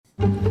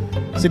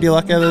So do you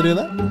like how they do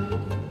that?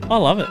 I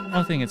love it.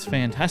 I think it's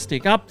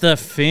fantastic. Up the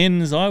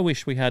Phins. I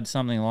wish we had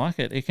something like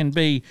it. It can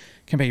be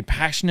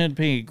passionate,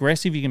 be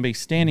aggressive. You can be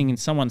standing in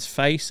someone's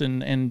face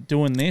and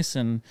doing this,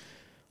 and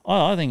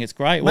I think it's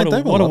great.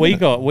 Mate, What do we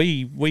got?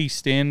 We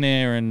stand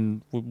there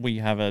and we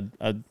have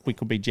we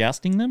could be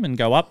jousting them and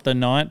go up the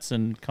knights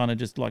and kind of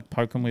just like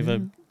poke them with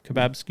a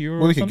kebab skewer.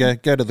 Well, we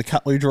could go to the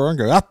cutlery drawer and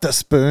go up the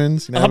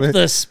spoons. You know, up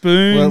the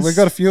spoons. Well, we've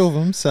got a few of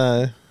them,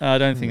 so I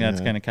don't think that's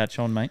going to catch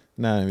on, mate.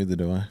 No, neither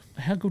do I.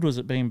 How good was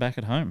it being back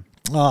at home?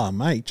 Oh,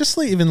 mate, just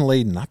even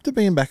leading up to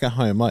being back at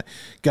home, like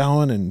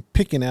going and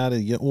picking out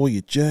all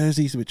your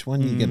jerseys, which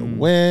one you're going to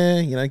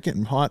wear,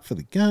 getting hyped for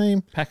the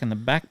game. Packing the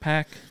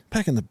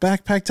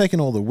backpack, taking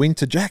all the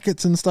winter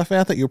jackets and stuff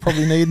out that you'll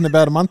probably need in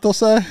about a month or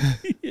so.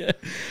 Yeah.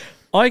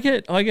 I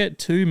get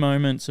two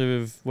moments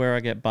of where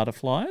I get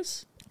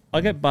butterflies.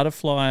 I get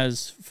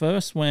butterflies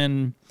first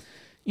when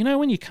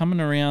you're coming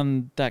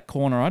around that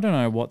corner. I don't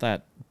know what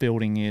that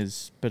building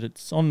is, but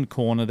it's on the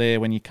corner there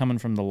when you're coming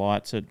from the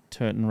lights at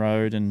Turton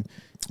Road, and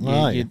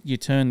you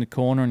turn the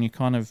corner and you're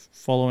kind of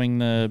following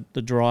the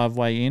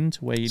driveway in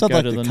to where you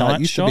go to the night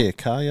used shop. to be a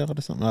car yard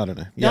or something. I don't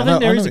know. Yeah, I think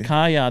there is a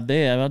car yard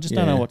there. I just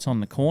don't know what's on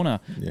the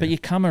corner. Yeah. But you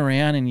come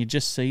around and you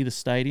just see the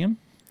stadium.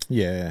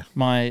 Yeah.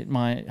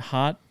 My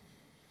heart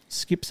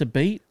skips a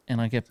beat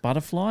and I get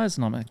butterflies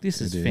and I'm like,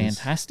 this is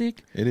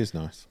fantastic. It is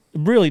nice.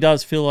 It really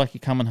does feel like you're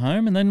coming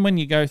home. And then when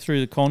you go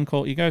through the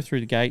concourse, you go through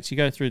the gates, you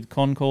go through the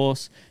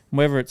concourse,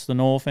 whether it's the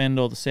north end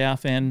or the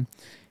south end,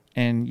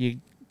 and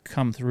you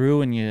come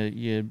through and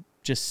you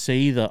just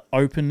see the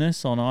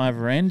openness on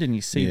either end and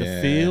you see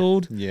the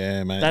field.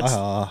 Yeah, mate.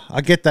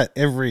 I get that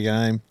every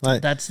game.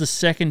 That's the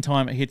second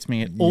time it hits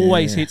me. It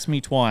always hits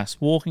me twice,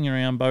 walking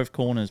around both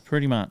corners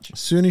pretty much. As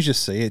soon as you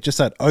see it, just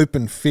that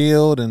open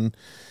field and...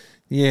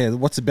 yeah,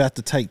 what's about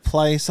to take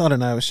place? I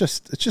don't know. It's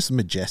just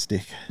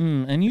majestic.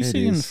 And you sit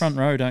in the front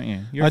row, don't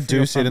you? I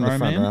do sit in the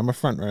front row. I'm a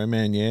front row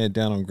man,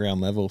 down on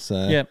ground level.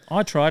 So yeah,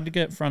 I tried to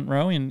get front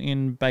row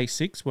in Base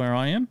 6 where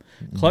I am.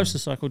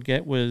 Closest I could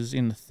get was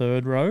in the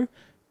third row.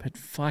 But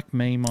fuck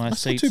me,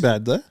 That's not too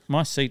bad though.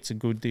 My seats are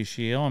good this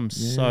year. I'm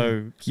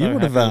so you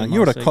would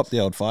have copped the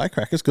old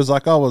firecrackers because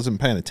I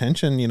wasn't paying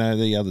attention,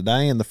 the other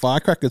day, and the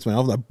firecrackers went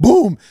off like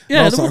boom.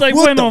 Yeah, they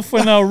went off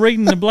when they were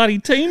reading the bloody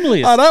team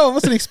list. I know. I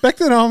wasn't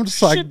expecting it. I'm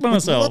just like shit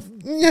myself.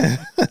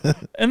 Yeah.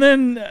 And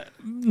then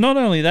not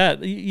only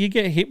that, you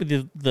get hit with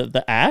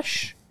the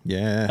ash.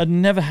 Yeah. I'd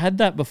never had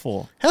that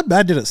before. How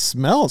bad did it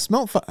smell? It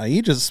smelled for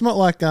ages. It smelled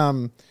like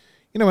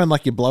when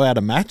like you blow out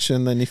a match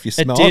and then if you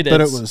smell it,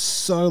 but it was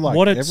so like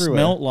what it everywhere.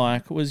 Smelled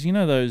like was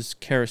those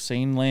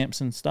kerosene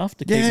lamps and stuff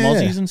to keep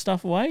mozzies and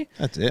stuff away.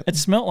 That's it. It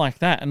smelled like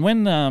that. And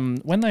when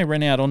they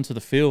ran out onto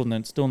the field and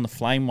it's doing the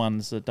flame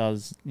ones that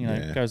does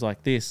goes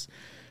like this.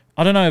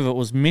 I don't know if it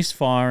was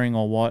misfiring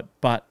or what,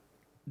 but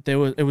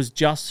it was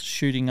just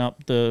shooting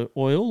up the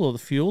oil or the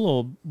fuel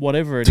or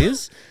whatever it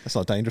is. That's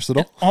not dangerous at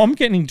all. I'm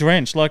getting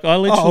drenched. Like I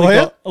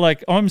literally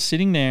I'm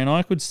sitting there and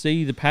I could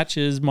see the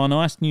patches. My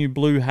nice new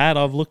blue hat,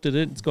 I've looked at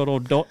it. It's got all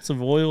dots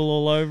of oil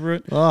all over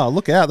it. Oh,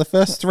 look out. The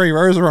first 3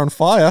 rows are on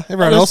fire.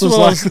 Everyone else was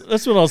like...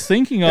 that's what I was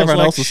thinking. I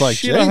was like,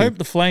 shit, gee. I hope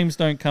the flames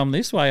don't come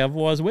this way.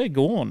 Otherwise, we're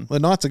gone. The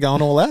Knights are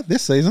going all out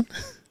this season.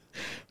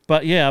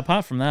 But yeah,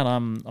 apart from that,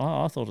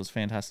 I thought it was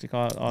fantastic.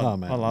 I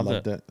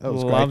loved it. It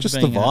was great. Just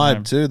the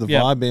vibe too. The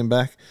vibe being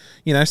back.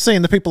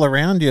 Seeing the people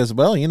around you as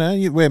well.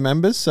 We're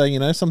members,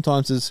 so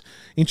sometimes it's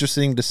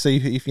interesting to see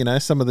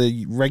if some of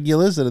the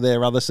regulars that are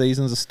there other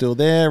seasons are still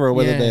there, or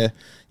whether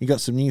you got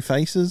some new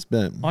faces.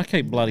 But I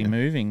keep bloody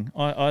moving.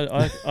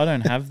 I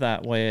don't have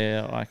that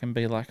where I can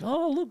be like,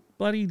 oh look,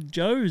 bloody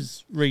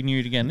Joe's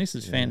renewed again. This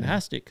is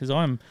fantastic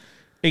because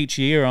each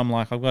year I'm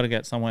like, I've got to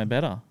get somewhere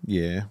better.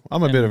 Yeah.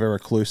 I'm a bit of a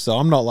recluse, so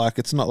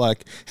it's not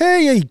like,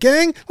 hey,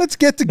 gang, let's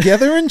get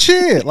together and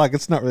cheer. Like,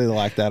 it's not really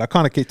like that. I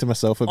kind of keep to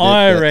myself a bit.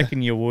 I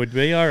reckon you would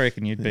be. I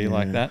reckon you'd be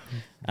like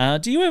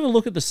that. Do you ever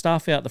look at the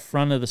stuff out the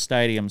front of the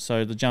stadium?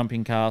 So the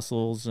jumping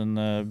castles and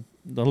the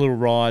little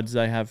rides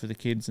they have for the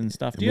kids and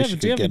stuff. Do you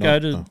ever go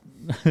to...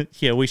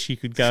 Yeah, wish you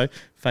could go.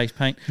 Face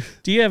paint.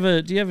 Do you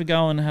ever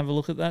go and have a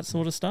look at that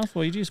sort of stuff,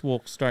 or you just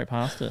walk straight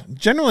past it?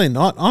 Generally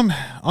not.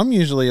 I'm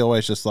usually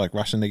always just like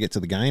rushing to get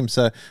to the game,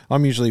 so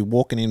I'm usually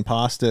walking in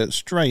past it,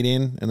 straight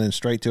in, and then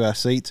straight to our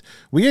seats.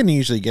 We only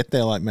usually get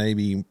there like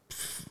maybe,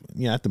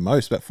 at the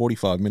most about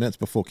 45 minutes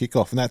before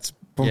kickoff, and that's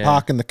from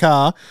parking the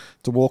car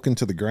to walking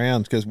to the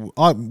ground. Because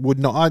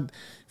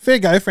fair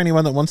go for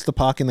anyone that wants to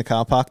park in the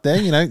car park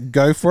there,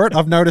 go for it.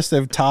 I've noticed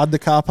they've tarred the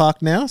car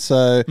park now,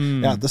 so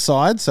out the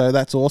side, so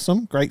that's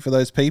awesome. Great for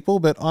those people,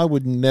 but I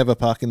would never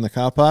park in the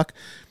car park.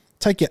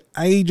 Take you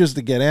ages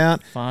to get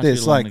out.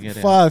 There's like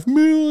 5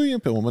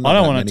 million people. I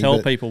don't want to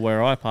tell people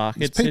where I park.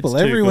 There's people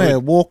everywhere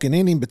walking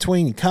in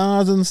between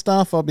cars and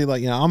stuff. I'll be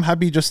like, I'm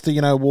happy just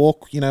to,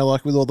 walk,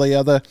 like with all the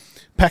other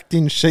packed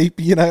in sheep,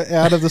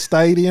 out of the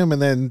stadium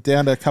and then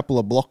down to a couple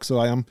of blocks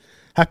away. I'm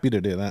happy to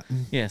do that.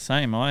 Yeah,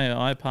 same.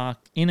 I park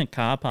in a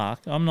car park.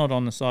 I'm not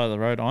on the side of the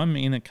road. I'm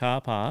in a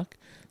car park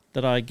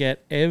that I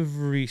get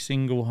every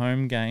single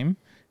home game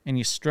and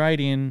you're straight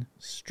in,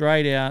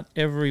 straight out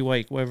every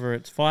week, whether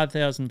it's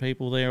 5,000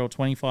 people there or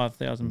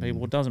 25,000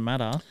 people, it doesn't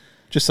matter.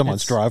 Just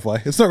someone's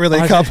driveway. It's not really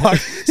a car park.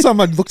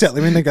 Someone looked out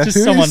the window and goes, Just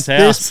who's someone's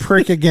this house.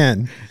 prick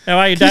again? How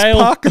are you, He's Dale?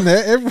 parking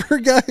there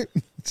every game.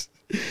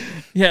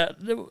 Yeah.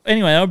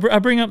 Anyway, I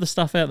bring up the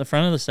stuff out the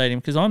front of the stadium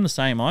because I'm the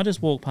same. I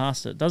just walk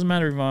past it. Doesn't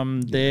matter if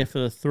I'm there for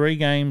the 3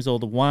 games or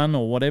the 1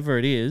 or whatever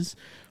it is.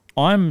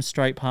 I'm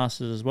straight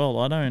past it as well.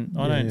 I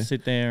don't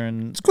sit there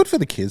and... It's good for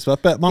the kids,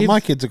 but my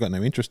kids have got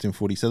no interest in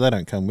footy, so they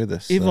don't come with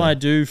us. If so. I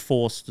do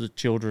force the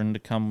children to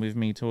come with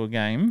me to a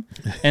game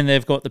and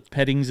they've got the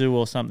petting zoo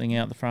or something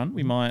out the front,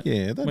 we might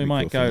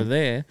go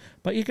there.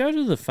 But you go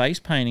to the face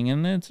painting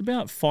and it's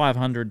about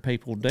 500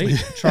 people deep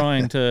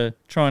trying to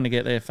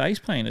get their face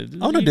painted.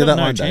 I want to do that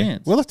one day.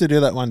 We'll have to do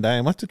that one day.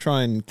 I want to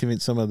try and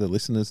convince some of the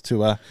listeners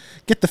to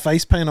get the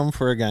face paint on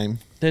for a game.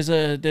 There's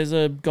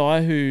a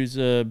guy who's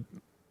a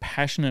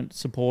passionate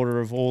supporter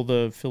of all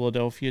the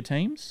Philadelphia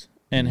teams,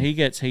 and he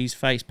gets his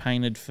face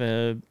painted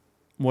for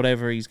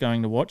whatever he's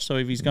going to watch. So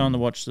if he's going to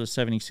watch the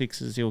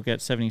 76ers, he'll get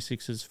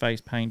 76ers face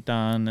paint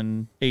done,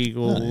 and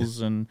Eagles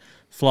and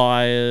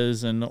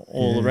Flyers and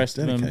all the rest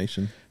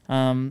dedication. of them.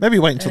 Maybe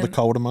wait until the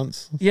colder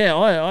months. Yeah,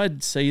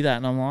 I'd see that,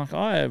 and I'm like,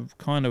 I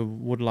kind of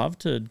would love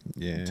to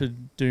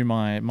do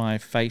my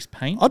face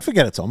paint. I'd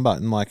forget it's on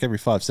button. Like every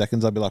 5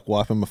 seconds, I'd be like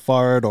wiping my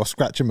forehead or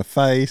scratching my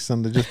face,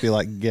 and to just be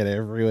like get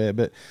everywhere.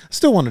 But I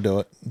still want to do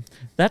it.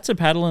 That's a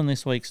paddle in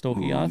this week,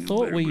 Stalky. I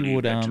thought we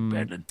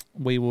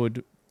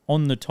would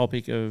on the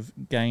topic of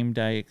game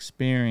day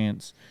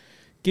experience.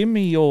 Give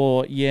me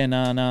your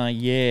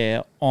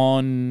yeah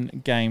on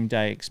game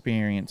day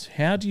experience.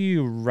 How do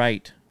you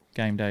rate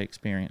game day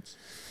experience?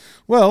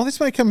 Well, this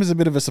may come as a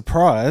bit of a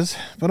surprise,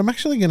 but I'm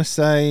actually going to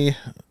say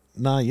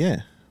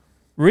yeah.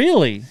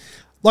 Really?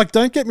 Like,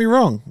 don't get me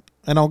wrong,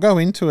 and I'll go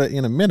into it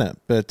in a minute,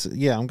 but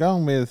yeah, I'm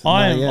going with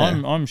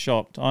I'm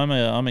shocked. I'm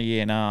a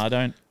yeah nah. I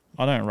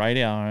don't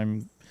rate our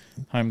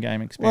home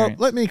game experience.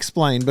 Well, let me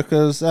explain,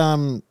 because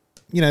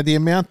the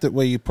amount that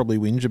we probably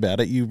whinge about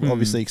it, you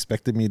obviously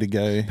expected me to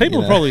go.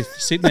 People are probably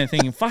sitting there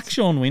thinking, fuck,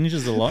 Sean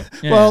whinges a lot.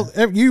 Yeah. Well,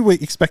 you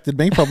expected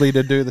me probably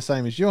to do the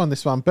same as you on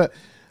this one, but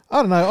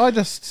I don't know.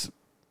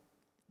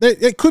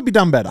 It could be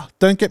done better.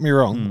 Don't get me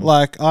wrong.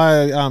 Like,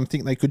 I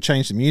think they could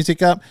change the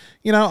music up.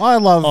 I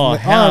love... Oh,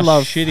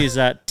 how shit is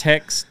that?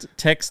 Text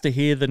to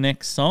hear the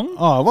next song?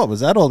 Oh, what was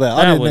that all about?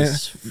 That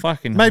was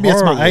fucking Maybe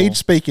horrible. It's my age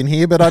speaking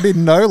here, but I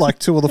didn't know like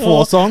 2 of the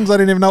 4 songs. I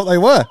didn't even know what they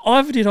were.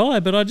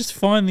 But I just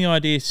find the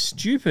idea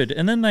stupid.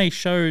 And then they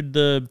showed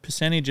the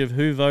percentage of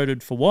who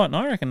voted for what, and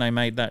I reckon they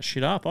made that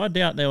shit up. I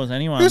doubt there was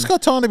anyone... Who's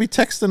got time to be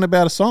texting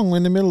about a song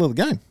in the middle of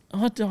the game?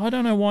 I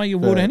don't know why you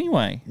would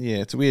anyway. Yeah,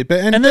 it's weird.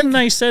 And then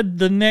they said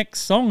the next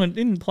song, and it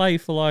didn't play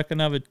for like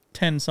another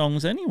 10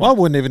 songs anyway. Well, I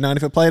wouldn't even known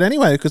if it played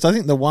anyway, because I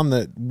think the one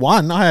that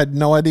won, I had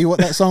no idea what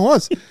that song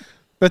was.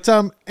 But,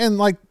 and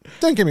like,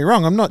 don't get me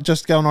wrong, I'm not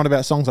just going on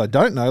about songs I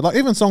don't know. Like,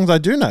 even songs I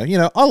do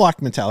know. I like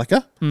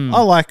Metallica.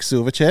 I like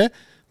Silverchair.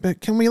 But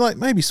can we like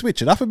maybe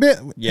switch it up a bit?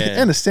 Yeah.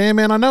 And the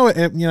Sandman, I know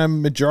it,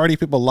 majority of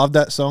people love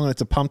that song and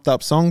it's a pumped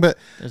up song, but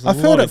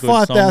I've heard it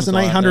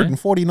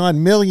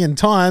 5,849 million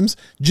times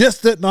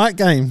just at night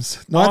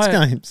games.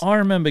 I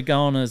remember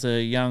going as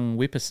a young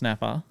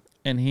whippersnapper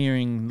and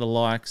hearing the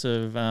likes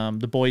of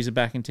the Boys Are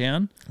Back in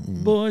Town.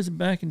 Boys Are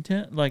Back in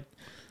Town. Like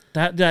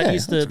that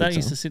used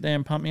to sit there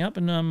and pump me up.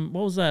 And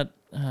what was that?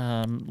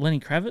 Lenny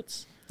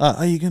Kravitz.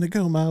 Are you going to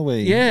go my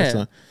way?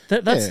 Yeah,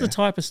 that's the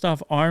type of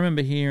stuff I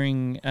remember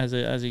hearing as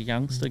a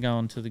youngster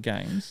going to the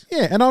games.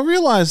 Yeah, and I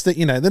realised that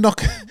they're not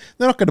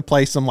going to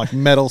play some like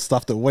metal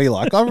stuff that we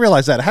like. I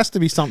realise that it has to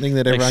be something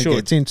that everyone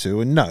gets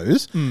into and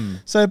knows.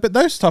 So, but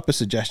those type of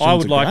suggestions, I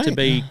would like great. to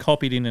be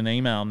copied in an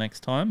email next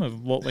time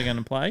of what we're going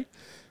to play.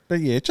 But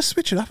yeah, just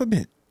switch it up a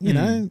bit.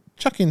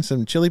 Chuck in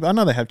some chili. I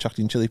know they have chucked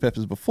in chili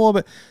peppers before,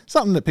 but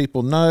something that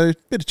people know.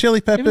 Bit of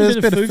chili peppers,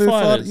 bit of Foo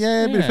Fighters.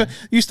 Yeah, bit of.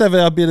 Used to have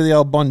a bit of the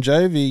old Bon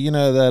Jovi.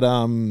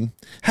 That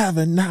have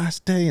a nice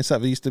day and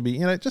stuff. It used to be,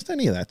 just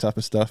any of that type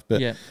of stuff. But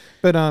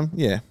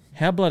yeah.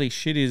 How bloody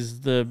shit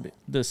is the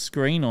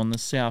screen on the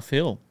South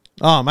Hill?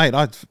 Oh, mate,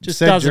 I just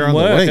said doesn't during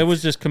work. the week. It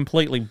was just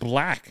completely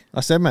black.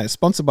 I said, mate,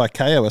 sponsored by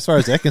KO. As far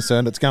as they're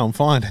concerned, it's going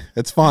fine.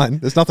 It's fine.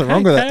 There's nothing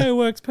wrong with it. KO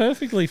works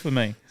perfectly for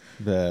me.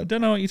 I don't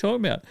know what you're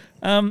talking about.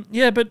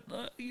 But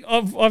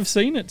I've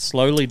seen it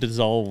slowly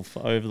dissolve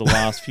over the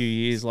last few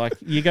years. Like,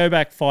 you go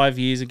back 5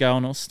 years ago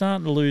and it was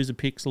starting to lose a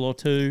pixel or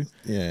two.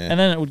 Yeah. And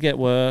then it would get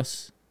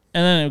worse.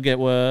 And then it would get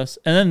worse.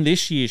 And then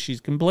this year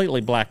she's completely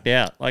blacked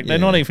out. Like, they're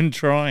not even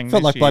trying.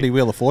 Felt like bloody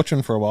Wheel of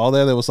Fortune for a while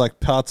there. There was like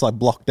parts like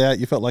blocked out.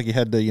 You felt like you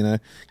had to,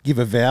 give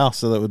a vow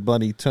so that it would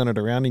bloody turn it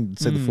around and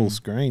see the full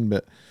screen.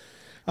 But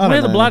I don't know.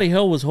 Where the bloody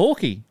hell was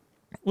Hawkeye?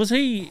 Was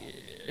he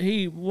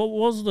what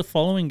was the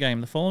following game?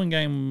 The following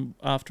game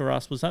after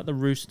us, was that the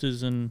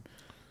Roosters and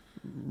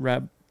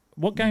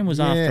what game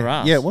was after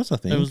us? Yeah, it was, I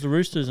think. It was the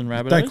Roosters and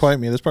Rabbitohs. Don't quote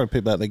me. There's probably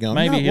people out there going,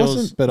 maybe no, it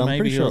wasn't, but I'm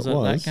pretty sure it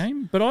was. That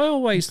game. But I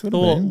always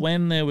thought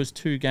when there was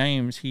 2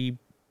 games, he,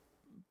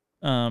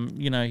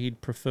 he'd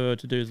prefer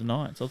to do the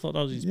Knights. I thought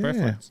that was his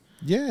preference.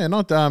 Yeah,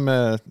 not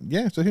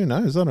yeah. So who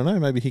knows? I don't know.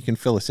 Maybe he can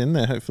fill us in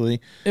there.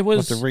 Hopefully, we'll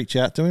have to reach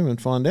out to him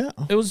and find out.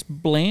 It was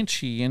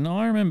Blanchy, and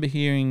I remember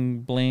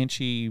hearing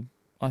Blanchy.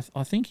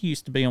 I think he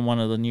used to be on one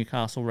of the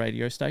Newcastle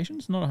radio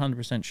stations. Not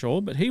 100%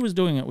 sure, but he was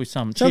doing it with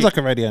some. Sounds like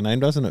a radio name,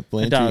 doesn't it?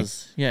 Blanchy. It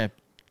does. Yeah.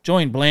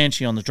 Join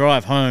Blanchy on the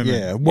drive home.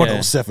 Yeah,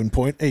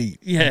 107.8.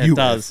 Yeah, it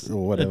does.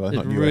 Or whatever.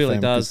 It really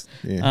UFM, does.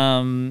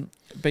 Yeah.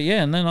 But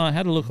yeah, and then I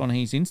had a look on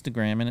his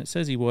Instagram, and it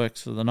says he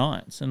works for the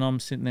Knights, and I'm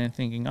sitting there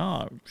thinking,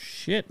 oh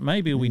shit,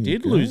 maybe we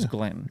did lose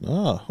Glenn.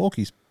 Oh,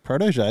 Hawkey's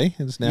protege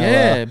is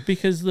now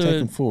because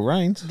taking full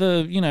reins.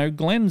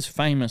 Glenn's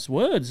famous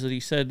words that he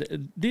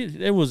said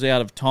it was out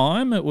of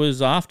time. It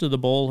was after the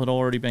ball had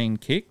already been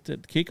kicked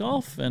at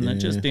kickoff, and it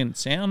just didn't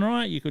sound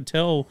right. You could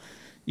tell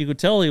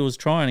he was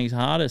trying his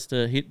hardest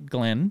to hit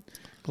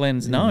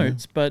Glenn's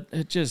notes, but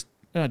it just.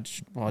 I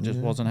just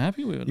wasn't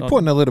happy with it. You're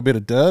putting a little bit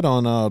of dirt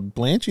on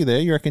Blanchy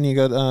there. You reckon you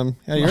got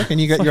you reckon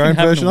you got your own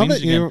version of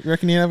it? You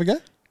reckon you have a go?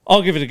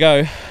 I'll give it a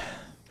go.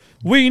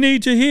 We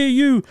need to hear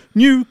you,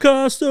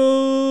 Newcastle.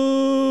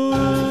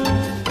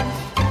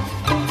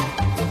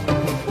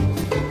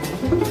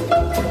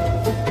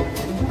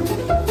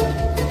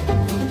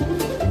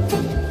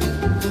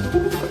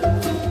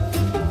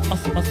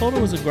 I thought it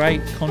was a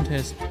great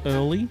contest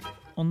early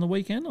on the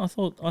weekend. I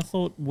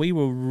thought we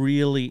were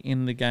really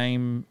in the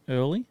game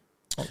early.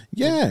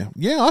 Yeah.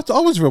 I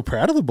was real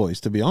proud of the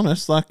boys, to be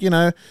honest.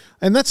 And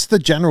that's the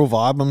general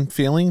vibe I'm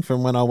feeling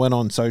from when I went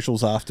on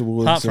socials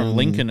afterwards. Apart from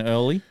Lincoln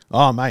early.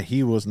 Oh, mate,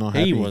 he was not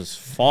happy. He was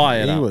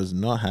fired up. He was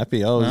not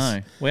happy.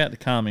 We had to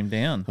calm him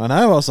down. I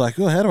know. I was like,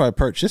 how do I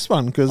approach this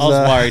one? Because I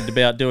was worried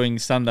about doing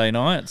Sunday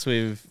nights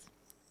with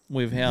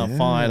how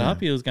fired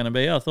up he was going to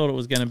be. I thought it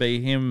was going to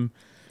be him.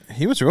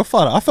 He was real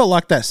fighter. I felt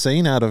like that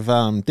scene out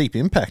of Deep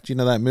Impact,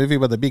 that movie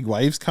where the big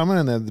waves coming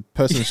and the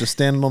person's just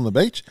standing on the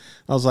beach.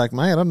 I was like,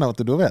 mate, I don't know what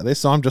to do about this.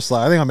 So I'm just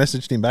like, I think I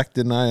messaged him back,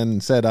 didn't I,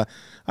 and said, I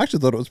actually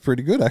thought it was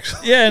pretty good,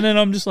 actually. Yeah, and then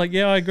I'm just like,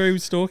 yeah, I agree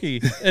with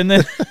Storky. And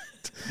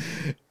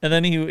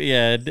then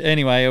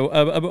anyway,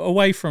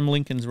 away from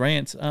Lincoln's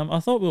rants, I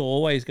thought we were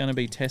always going to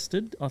be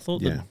tested. I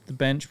thought the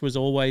bench was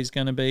always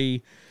going to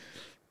be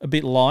a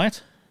bit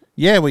light.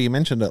 Yeah, well, you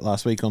mentioned it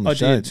last week on the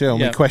show too, and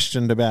we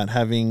questioned about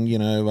having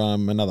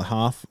another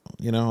half,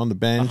 on the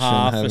bench,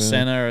 a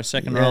centre, a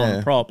second row, and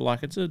a prop.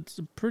 Like it's a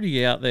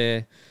pretty out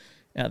there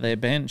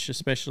bench,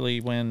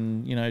 especially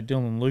when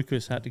Dylan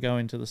Lucas had to go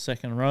into the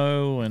second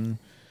row and.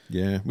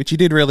 Yeah, which he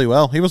did really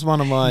well. He was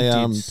one of my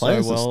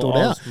players that stood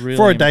out. Really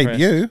for a impressed.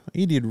 debut,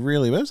 he did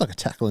really well. It was like a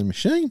tackling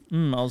machine.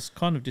 I was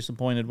kind of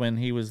disappointed when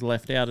he was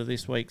left out of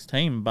this week's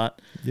team, but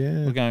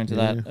we're going to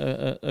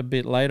that a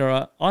bit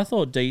later. I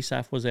thought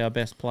DSAF was our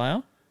best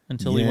player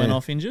until he went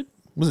off injured.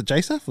 Was it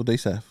JSAF or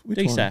DSAF?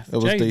 DSAF. It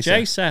was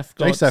DSAF. JSAF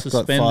got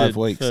suspended 5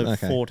 weeks. for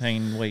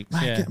 14 weeks.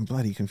 Mate, getting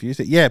bloody confused.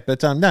 Yeah,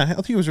 but no, I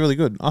think he was really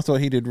good. I thought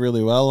he did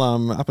really well.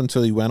 Up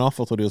until he went off,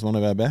 I thought he was one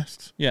of our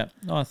best. Yeah,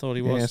 I thought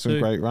he was some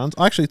great runs.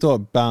 I actually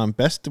thought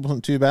Best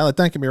wasn't too bad. Like,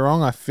 don't get me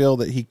wrong, I feel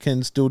that he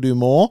can still do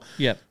more.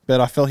 Yeah.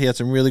 But I felt he had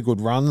some really good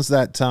runs.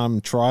 That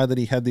try that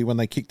he had when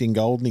they kicked in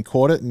goal and he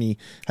caught it and he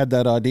had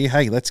that idea,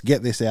 hey, let's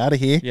get this out of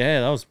here.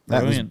 Yeah, that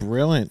was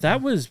brilliant.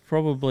 That was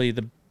probably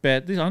the best.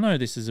 I know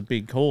this is a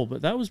big call,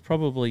 but that was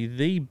probably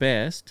the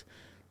best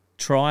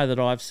try that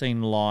I've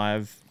seen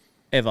live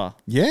ever.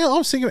 Yeah, I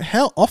was thinking,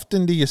 how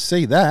often do you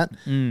see that?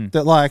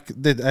 That like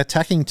the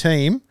attacking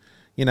team,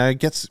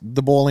 gets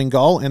the ball in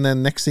goal, and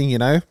then next thing you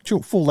know,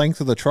 full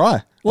length of the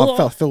try.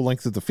 Full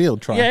length of the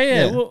field try.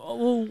 Yeah.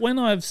 Well, when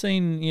I've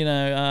seen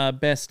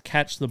Best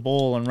catch the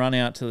ball and run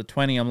out to the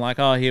 20, I'm like,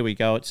 oh, here we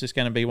go. It's just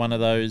going to be one of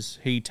those.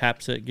 He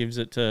taps it, gives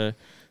it to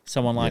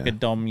someone like a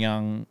Dom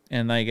Young,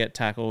 and they get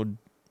tackled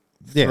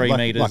 3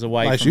 meters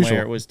away from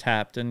where it was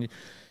tapped, and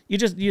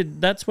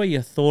that's where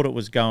you thought it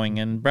was going.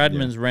 And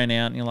Bradman's ran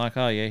out, and you're like,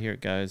 oh yeah, here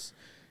it goes.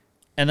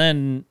 And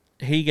then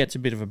he gets a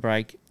bit of a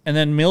break, and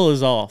then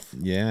Miller's off.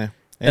 Yeah.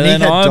 And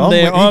then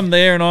I'm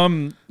there, and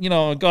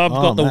I've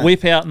got the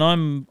whip out,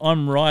 and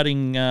I'm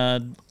riding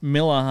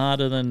Miller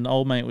harder than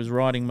old mate was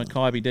riding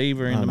Mackay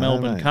Diva in the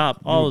Melbourne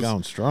Cup. I was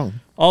going strong.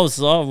 I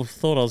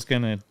thought I was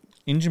going to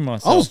injure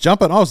myself. I was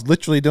jumping. I was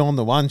literally doing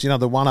the ones,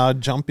 the one I'd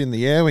jump in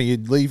the air where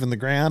you'd leave in the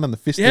ground and the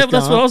fist. Yeah, but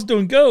that's what I was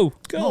doing. Go.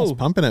 I was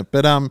pumping it,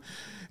 but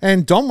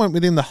and Dom went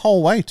with him the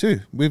whole way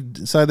too. There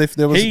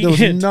was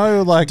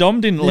no like. Dom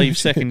didn't leave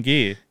second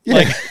gear.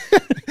 Yeah.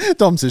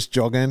 Dom's just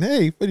jogging.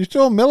 Hey, what are you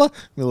doing, Miller?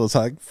 Miller's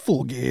like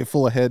full gear,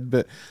 full ahead.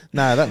 But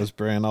no, that was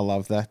brilliant. I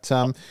love that.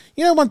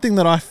 One thing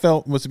that I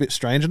felt was a bit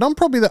strange, and I'm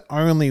probably the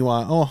only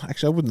one. Oh,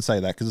 actually, I wouldn't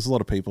say that because there's a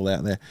lot of people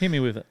out there. Hit me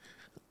with it.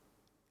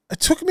 It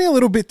took me a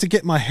little bit to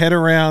get my head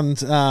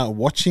around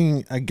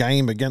watching a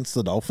game against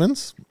the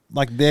Dolphins,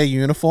 like their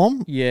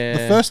uniform. Yeah.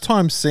 The first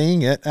time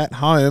seeing it at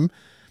home,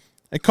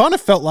 it kind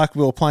of felt like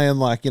we were playing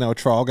like, a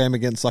trial game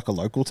against like a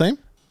local team.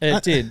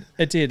 It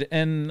did.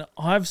 And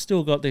I've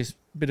still got this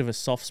bit of a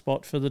soft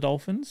spot for the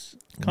Dolphins,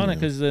 kind of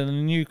because they're the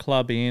new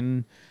club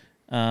in.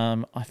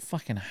 I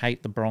fucking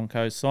hate the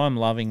Broncos, so I'm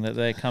loving that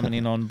they're coming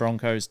in on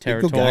Broncos Good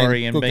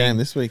territory game. and Good game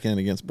this weekend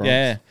against Bronx.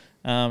 yeah.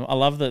 I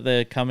love that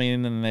they're coming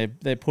in and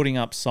they're putting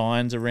up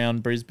signs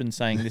around Brisbane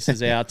saying this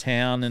is our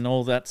town and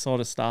all that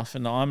sort of stuff,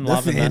 and I'm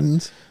loving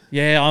that.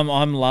 Yeah,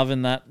 I'm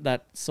loving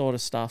that sort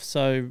of stuff.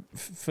 So,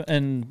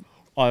 and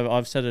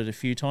I've said it a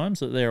few times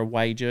that their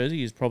away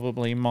jersey is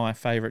probably my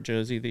favourite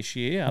jersey this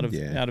year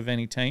out of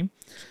any team.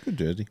 Good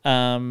jersey.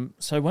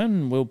 So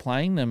when we were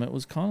playing them, it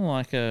was kind of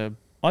like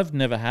I've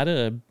never had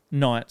a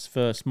Knights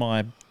versus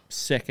my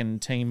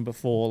second team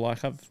before.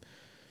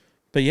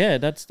 But yeah,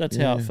 that's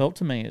how it felt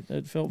to me.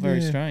 It felt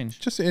very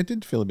strange. It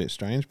did feel a bit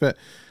strange, but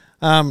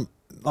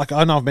like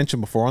I know I've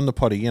mentioned before on the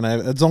potty,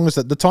 as long as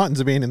the Titans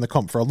have been in the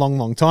comp for a long,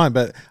 long time,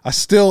 but I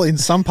still, in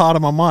some part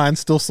of my mind,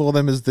 still saw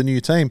them as the new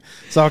team.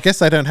 So I guess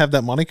they don't have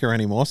that moniker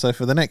anymore. So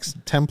for the next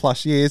 10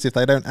 plus years, if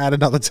they don't add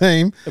another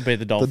team, it'll be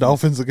the Dolphins. The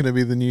Dolphins are going to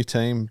be the new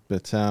team.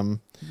 But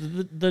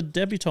the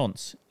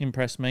debutants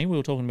impressed me. We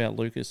were talking about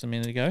Lucas a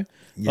minute ago.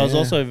 I was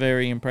also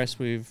very impressed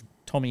with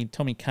Tommy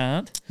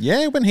Can't.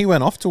 Yeah, when he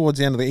went off towards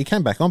the end of he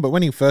came back on, but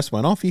when he first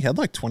went off, he had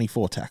like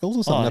 24 tackles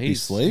or something up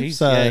his sleeve.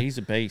 He's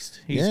a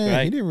beast. He's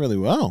great. He did really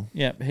well.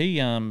 Yeah,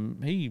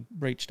 he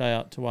reached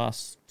out to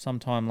us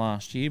sometime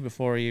last year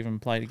before he even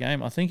played a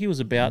game. I think he was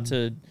about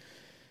to.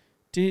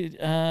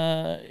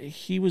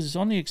 He was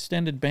on the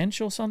extended bench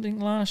or something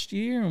last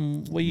year,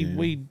 and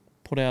we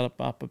put out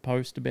a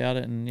post about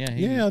it, and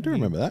I do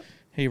remember that.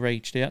 He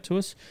reached out to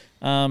us,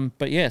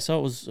 but so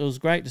it was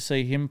great to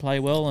see him play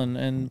well,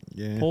 and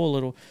poor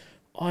little.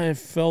 I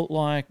felt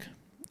like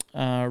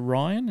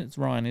Ryan. It's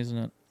Ryan, isn't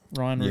it?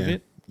 Ryan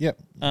Rivet.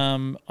 Yep.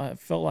 I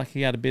felt like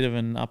he had a bit of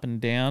an up and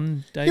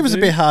down debut. He was a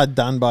bit hard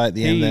done by at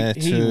the end there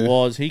too. He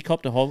was. He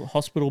copped a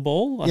hospital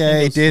ball.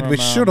 He did,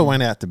 which should have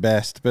went out to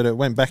best, but it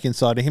went back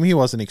inside of him. He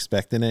wasn't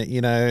expecting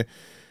it.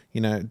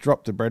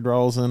 Dropped the bread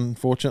rolls,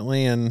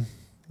 unfortunately, and.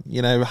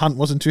 Hunt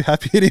wasn't too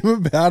happy at him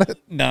about it.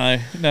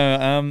 No.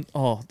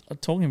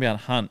 Talking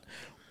about Hunt,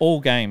 all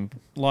game,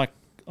 like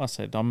I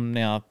said, I'm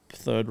now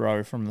third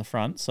row from the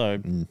front,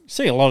 so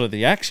see a lot of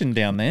the action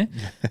down there.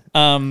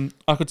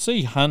 I could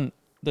see Hunt.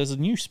 There's a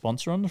new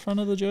sponsor on the front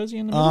of the jersey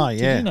in the middle. Oh, yeah.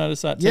 Did you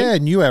notice that too? Yeah,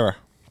 New Era.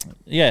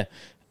 Yeah.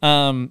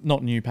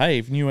 Not New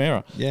Pave, New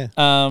Era. Yeah.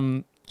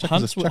 Chuck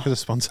as a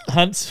sponsor.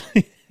 Hunt's,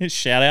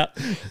 shout out.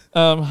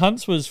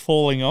 Hunt's was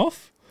falling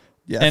off.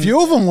 Yeah, a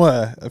few of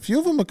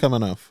them were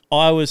coming off.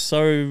 I was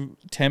so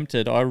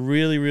tempted. I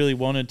really, really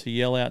wanted to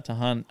yell out to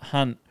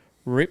Hunt,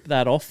 rip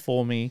that off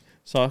for me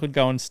so I could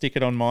go and stick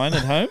it on mine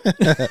at home.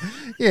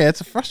 Yeah,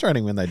 it's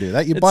frustrating when they do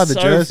that. You buy the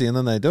jersey and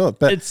then they do it.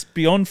 But it's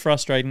beyond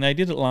frustrating. They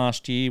did it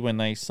last year when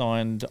they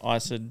signed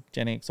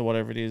Isogenics or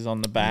whatever it is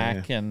on the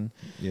back.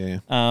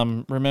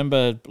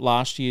 Remember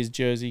last year's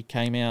jersey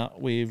came out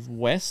with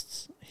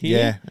Wests here?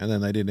 Yeah, and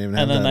then they didn't even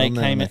have that. And then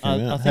they came out.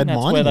 I think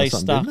that's where they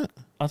stuck.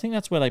 I think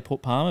that's where they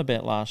put Palmer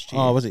bet last year.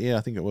 Oh, was it? Yeah,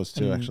 I think it was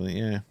too, actually,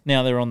 yeah.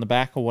 Now they're on the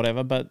back or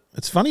whatever, but...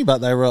 It's funny,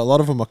 but a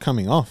lot of them were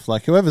coming off.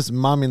 Like, whoever's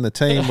mum in the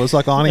team was,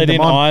 like, ironing them on. They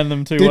didn't iron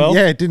them too well?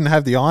 Yeah, didn't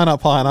have the iron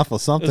up high enough or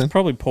something. It was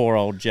probably poor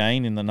old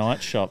Jane in the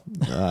night shop.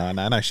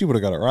 No, she would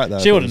have got it right, though.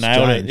 She would have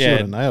nailed it, yeah.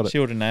 She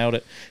would have nailed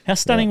it. How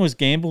stunning was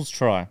Gamble's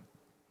try?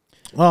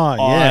 Oh,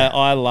 yeah.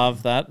 I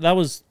love that. That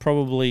was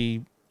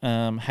probably...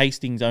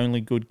 Hastings'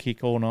 only good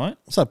kick all night.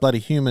 It's like bloody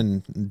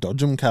human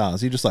dodgem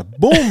cars. He just like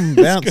boom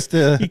bounced.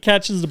 He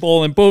catches the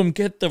ball and boom,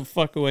 get the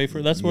fuck away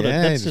from it. That's what.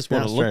 That's just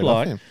what it looked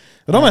like.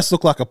 It almost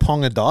looked like a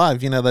Ponga dive.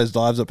 Those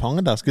dives that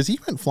Ponga does because he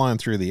went flying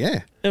through the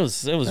air. It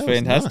was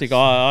fantastic. Nice.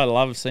 I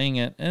love seeing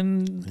it.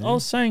 And I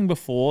was saying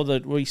before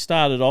that we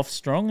started off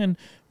strong and.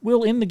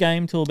 We'll in the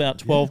game till about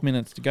 12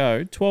 minutes to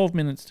go. 12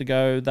 minutes to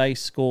go, they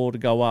score to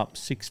go up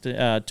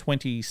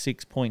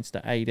 26 points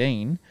to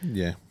 18.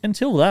 Yeah.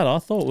 Until that, I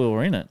thought we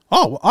were in it.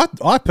 Oh,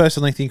 I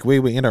personally think we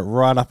were in it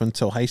right up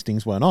until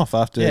Hastings went off.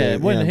 After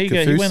when he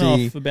went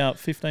off about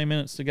 15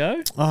 minutes to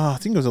go. Oh, I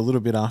think it was a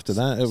little bit after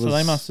that.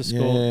 They must have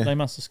scored. Yeah. They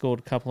must have scored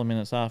a couple of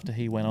minutes after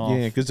he went off.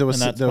 Yeah, because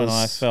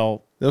I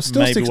felt. There was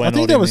still 6. I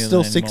think there was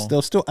still 6. There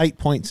was still 8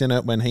 points in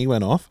it when he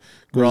went off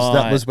because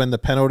that was when the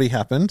penalty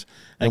happened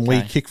and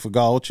we kicked for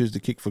goal, choose to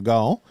kick for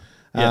goal,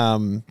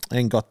 and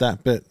got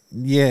that. But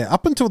yeah,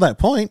 up until that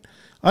point,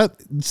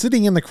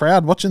 sitting in the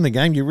crowd watching the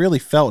game, you really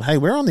felt, hey,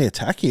 we're on the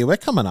attack here. We're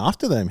coming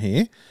after them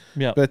here.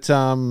 Yeah. But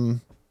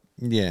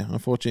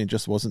unfortunately, it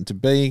just wasn't to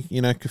be.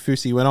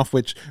 Kafusi went off,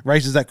 which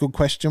raises that good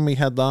question we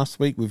had last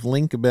week with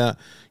Link about,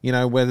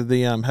 whether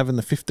the having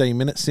the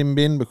 15-minute sim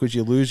bin because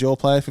you lose your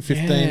player for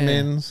 15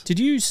 mins. Did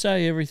you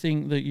say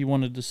everything that you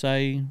wanted to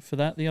say for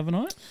that the other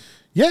night?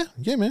 Yeah,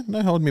 man.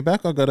 No holding me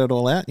back. I got it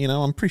all out.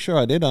 I'm pretty sure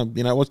I did.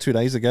 It was 2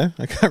 days ago.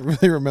 I can't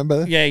really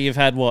remember. Yeah, you've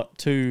had, what,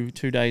 two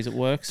days at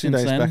work since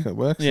then? 2 days back at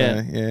work,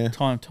 yeah. So,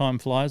 yeah. Time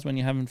flies when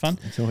you're having fun.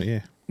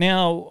 Yeah.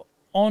 Now,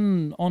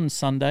 on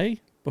Sunday...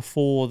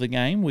 Before the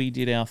game, we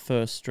did our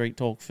first street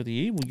talk for the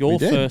year. Well, your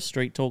first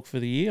street talk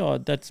for the year.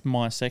 That's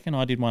my second.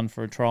 I did one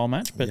for a trial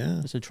match, but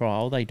it's a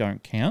trial. They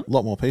don't count. A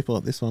lot more people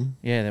at this one.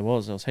 Yeah, there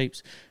was. There was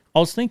heaps. I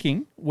was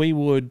thinking we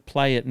would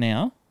play it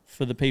now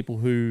for the people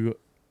who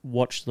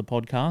watch the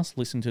podcast,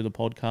 listen to the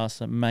podcast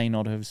that may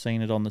not have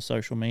seen it on the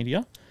social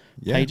media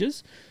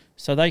pages,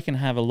 so they can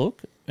have a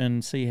look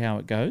and see how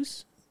it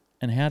goes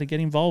and how to get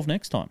involved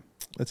next time.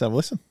 Let's have a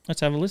listen.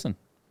 Let's have a listen.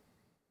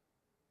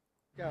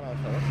 Go on,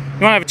 fellas. You want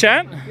to have a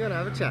chat? You want to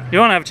have a chat? You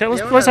want to have a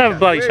chat? Let's have a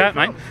bloody chat,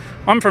 mate.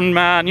 I'm from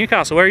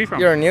Newcastle. Where are you from?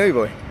 You're a Newy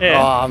boy.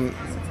 Yeah. Oh, I'm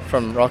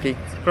from Rocky.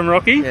 From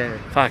Rocky? Yeah.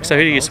 Fuck, so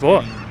who do you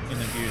support?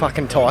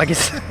 Fucking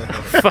Tigers.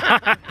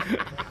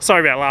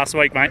 Sorry about last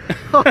week, mate.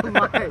 Oh,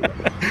 mate.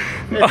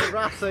 It's a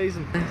rough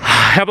season.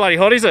 How bloody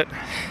hot is it?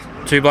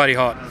 Too bloody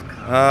hot.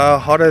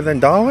 Hotter than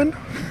Darwin?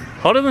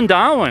 Hotter than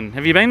Darwin.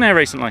 Have you been there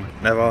recently?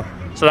 Never.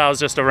 So that was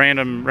just a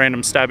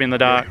random stab in the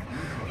dark.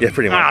 Yeah,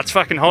 pretty much. It's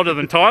fucking hotter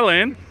than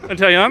Thailand. I'll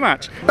tell you that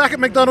much. Back at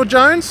McDonald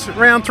Jones,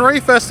 round 3,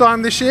 first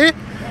time this year.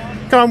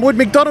 Come on, would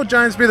McDonald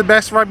Jones be the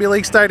best rugby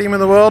league stadium in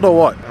the world or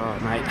what? Oh,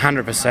 mate,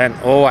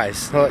 100%,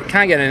 always. Look,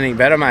 can't get any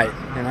better, mate.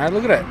 You know,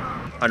 look at it.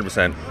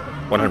 100%.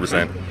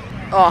 100%.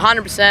 Oh,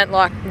 100%.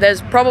 Like,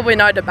 there's probably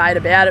no debate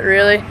about it,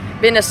 really.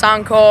 Been to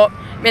Suncorp,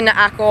 been to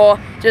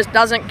Accor. Just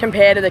doesn't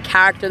compare to the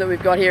character that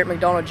we've got here at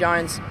McDonald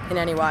Jones in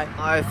any way.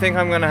 I think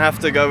I'm going to have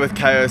to go with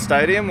KO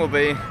Stadium. Will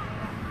be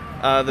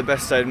the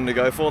best stadium to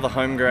go for, the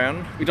home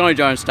ground. McDonald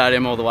Jones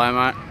Stadium all the way,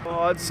 mate. Oh,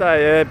 I'd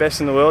say, yeah, best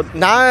in the world.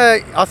 No,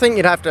 I think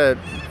you'd have to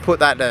put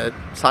that to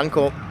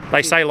Suncorp.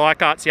 They say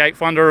Leichhardt's the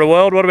 8th wonder of the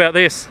world. What about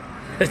this?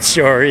 It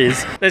sure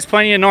is. There's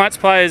plenty of Knights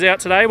players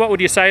out today. What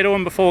would you say to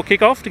them before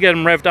kick-off to get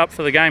them revved up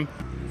for the game?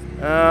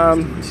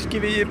 Just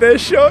give it your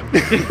best shot.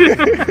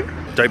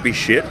 Don't be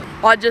shit.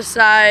 I'd just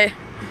say,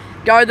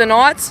 go the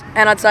Knights,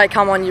 and I'd say,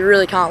 come on, you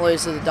really can't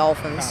lose to the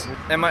Dolphins.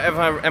 Am I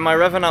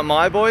revving up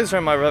my boys or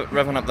am I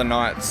revving up the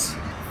Knights?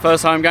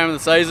 First home game of the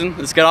season.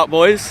 Let's get up,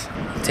 boys.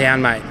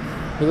 Town, mate.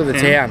 Look at the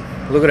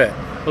town. Look at it.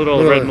 Look at all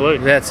the red and blue.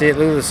 That's it.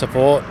 Look at the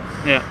support.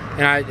 Yeah.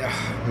 You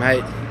know,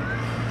 mate,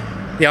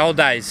 the old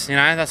days, you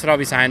know, that's what I'll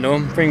be saying to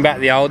them. Bring back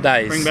the old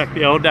days. Bring back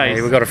the old days.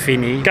 Yeah, we've got a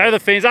Finny. Go the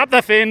Phins. Up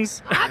the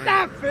Phins. Up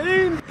that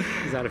Phins!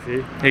 Is that a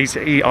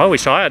few? I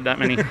wish I had that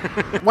many.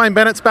 Wayne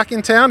Bennett's back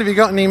in town. Have you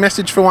got any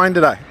message for Wayne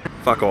today?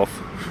 Fuck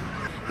off.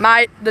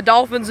 Mate, the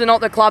Dolphins are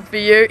not the club for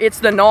you. It's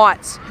the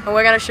Knights. And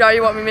we're going to show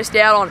you what we missed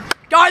out on.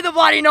 Go the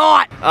bloody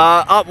Knight!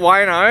 Up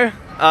Wayno.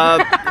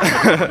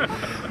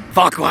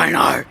 Fuck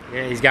Wayno.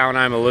 Yeah, he's going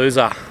home a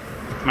loser.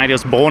 Mate, he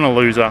was born a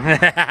loser.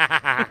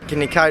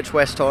 Can you coach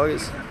West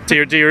Tigers? Do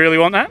you really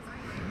want that?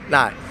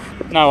 No.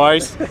 No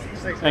worries.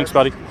 Thanks,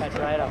 buddy. Catch you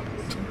later.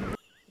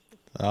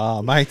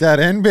 Oh, mate, that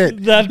end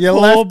bit. That you poor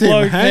left him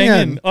bloke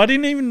hanging. I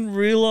didn't even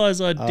realise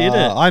I did it.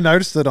 I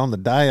noticed it on the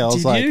day. I was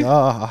Did like, you?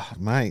 oh,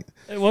 mate.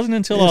 It wasn't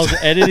until I was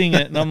editing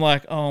it and I'm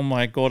like, oh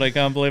my God, I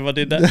can't believe I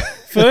did that.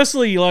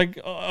 Firstly, like,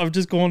 I've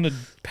just gone to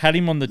pat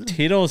him on the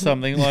tit or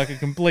something, like a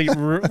complete...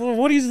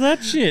 what is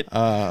that shit?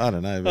 I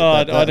don't know.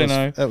 But I don't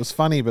know. That was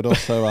funny, but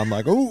also I'm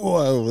like,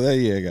 oh, there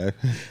you go.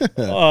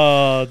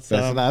 Oh, it's,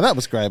 no, that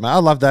was great, mate. I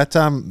love that.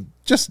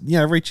 Just,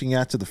 reaching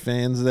out to the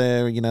fans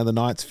there, the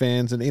Knights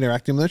fans and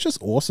interacting with them. It's just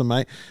awesome,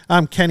 mate.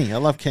 Kenny. I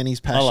love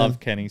Kenny's passion. I love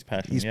Kenny's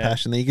passion. His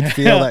passion. You can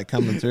feel that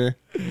coming through.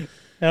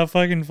 How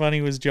fucking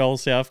funny was Joel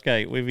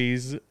Southgate with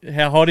his,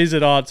 how hot is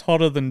it? Oh, it's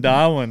hotter than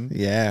Darwin.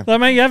 Yeah. Like,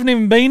 mate, you haven't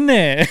even been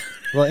there.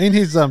 Well, in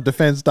his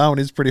defence, Darwin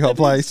is a pretty hot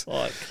place.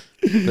 Like,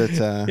 But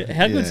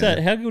how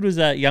good was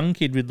that young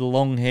kid with the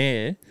long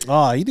hair?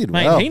 Oh, he did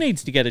Mate, well. he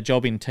needs to get a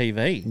job in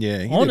TV. Yeah,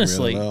 he did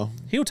honestly, really well.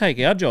 He'll take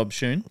our job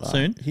soon.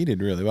 He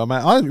did really well,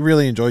 mate. I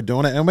really enjoyed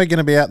doing it, and we're going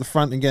to be out the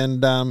front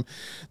again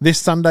this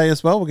Sunday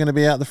as well. We're going to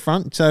be out the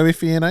front, so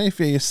if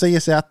you see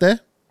us out there,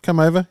 come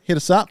over, hit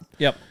us up.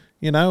 Yep.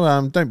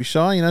 Don't be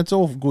shy. It's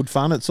all good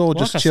fun. It's all Like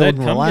just I chilled said,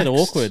 and come relaxed. get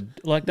awkward.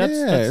 Like that's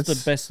Yeah, the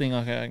best thing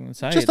I can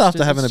say. Just It's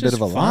after having a bit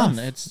of a fun.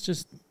 laugh.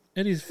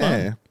 It is fun.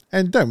 Yeah,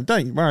 and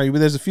don't worry.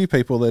 There's a few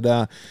people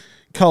that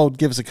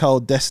give us a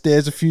cold death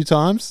stares a few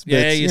times.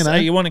 Yeah, but, you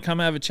say you want to come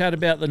have a chat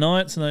about the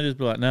Knights, and they just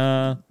be like,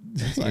 "Nah."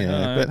 It's like,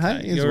 Yeah, oh, but hey,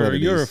 okay. is what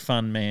it you're is. a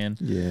fun man.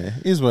 Yeah,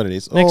 is what it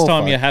is. Next All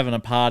time fun. you're having a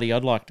party,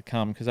 I'd like to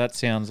come because that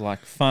sounds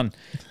like fun.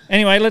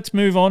 Anyway, let's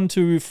move on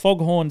to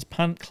Foghorns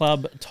Punt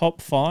Club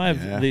top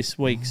 5 this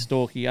week,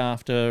 Storky,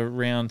 after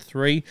round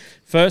 3.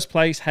 First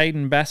place,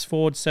 Hayden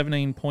Bassford,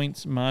 17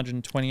 points,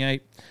 margin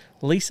 28.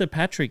 Lisa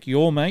Patrick,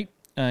 your mate,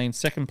 in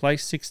second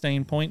place,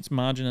 16 points,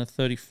 margin of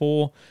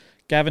 34.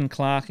 Gavin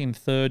Clark in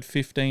third,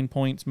 15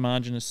 points,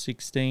 margin of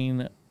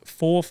 16.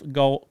 Fourth,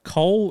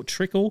 Cole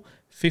Trickle,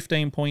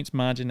 15 points,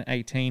 margin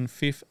 18.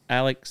 Fifth,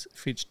 Alex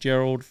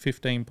Fitzgerald,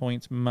 15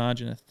 points,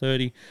 margin of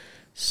 30.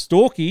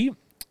 Storky,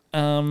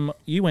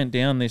 you went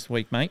down this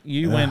week, mate.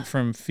 You went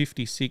from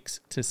 56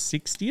 to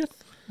 60th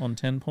on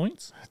 10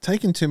 points.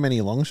 Taking too many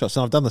long shots,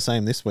 and I've done the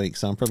same this week,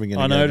 so I'm probably going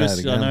to I go bad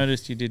again.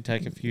 noticed you did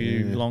take a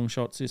few long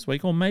shots this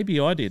week, or maybe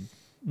I did.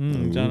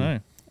 Don't know.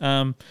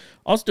 I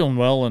was doing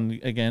well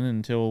again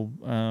until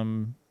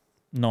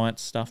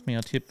Knights stuffed me.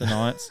 I tipped the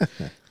Knights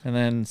and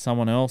then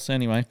someone else.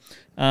 Anyway,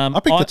 I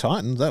picked the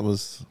Titans. That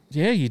was...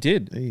 Yeah, you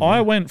did.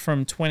 I went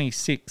from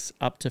 26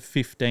 up to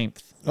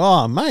 15th.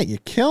 Oh, mate, you're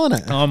killing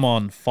it. I'm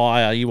on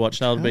fire. You watch.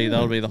 That'll be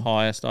the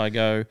highest I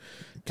go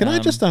Can I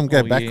just go all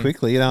back year.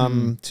 quickly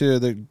to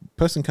the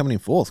person coming in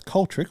fourth,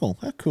 Cole Trickle?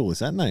 How cool is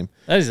that name?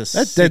 That is a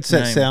That sick dead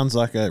set name. sounds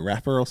like a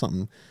rapper or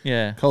something.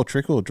 Yeah, Cole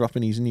Trickle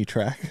dropping his new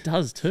track. it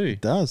does too.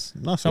 It does.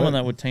 Nice Someone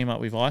work. that would team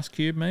up with Ice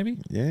Cube, maybe.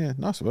 Yeah,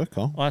 nice work,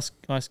 Cole. Ice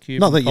Cube.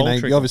 Not and that you Cole name, you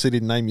Trickle. obviously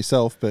didn't name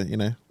yourself, but you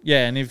know.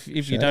 Yeah, and if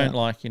you Shout don't out.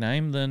 like your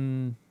name,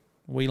 then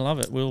we love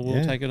it. We'll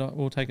Yeah. take it.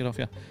 We'll take it off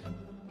you.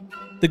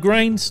 The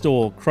Grain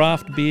Store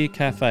Craft Beer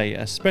Cafe,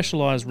 a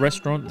specialised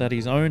restaurant that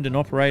is owned and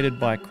operated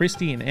by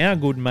Christy and our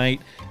good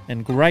mate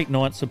and great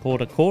night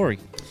supporter Corey.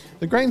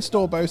 The Grain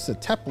Store boasts a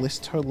tap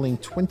list totaling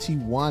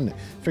 21,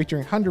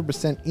 featuring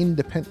 100%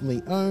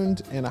 independently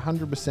owned and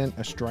 100%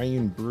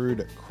 Australian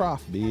brewed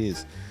craft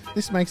beers.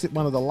 This makes it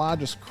one of the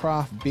largest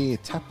craft beer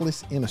tap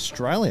lists in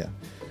Australia.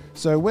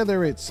 So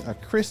whether it's a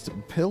crisp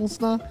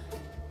Pilsner,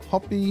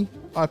 hoppy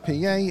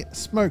IPA,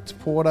 smoked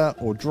porter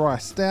or dry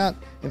stout,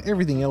 and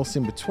everything else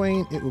in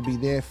between, it will be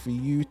there for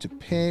you to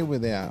pair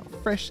with our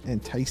fresh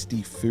and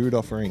tasty food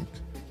offering.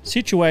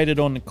 Situated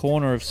on the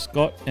corner of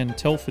Scott and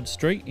Telford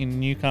Street in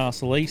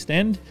Newcastle East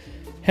End,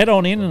 head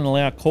on in and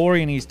allow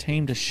Corey and his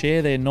team to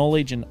share their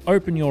knowledge and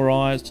open your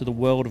eyes to the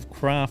world of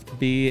craft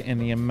beer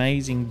and the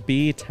amazing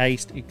beer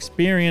taste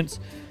experience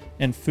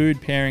and food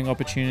pairing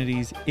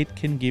opportunities it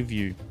can give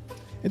you.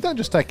 And don't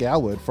just take our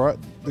word for it.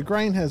 The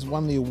Grain has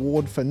won the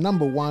award for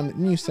 #1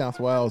 New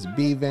South Wales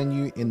beer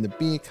venue in the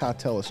Beer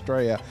Cartel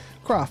Australia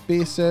Craft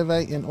Beer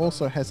Survey and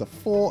also has a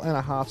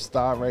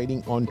 4.5-star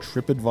rating on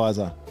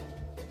TripAdvisor.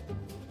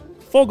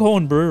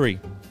 Foghorn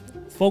Brewery.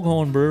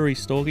 Foghorn Brewery,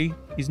 Storgy,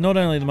 is not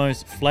only the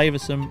most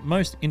flavoursome,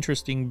 most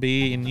interesting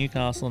beer in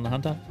Newcastle and the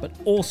Hunter, but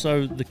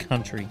also the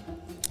country.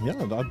 Yeah,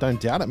 I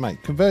don't doubt it,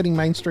 mate. Converting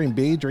mainstream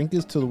beer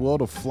drinkers to the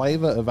world of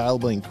flavour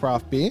available in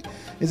craft beer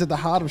is at the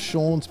heart of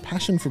Sean's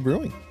passion for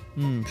brewing.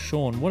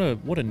 Sean, what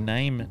a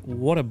name,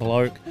 what a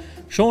bloke.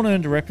 Sean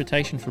earned a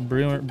reputation for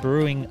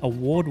brewing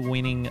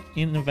award-winning,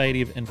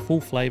 innovative and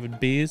full-flavoured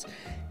beers,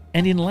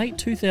 and in late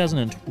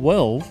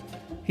 2012,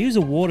 he was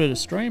awarded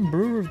Australian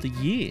Brewer of the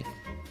Year.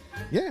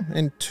 Yeah,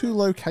 and 2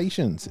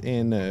 locations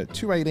in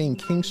 218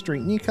 King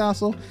Street,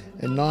 Newcastle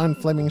and 9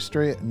 Fleming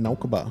Street,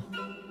 Nulkaba.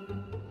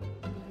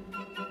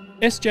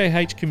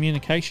 SJH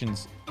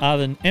Communications are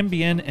the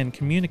NBN and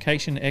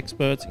communication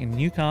experts in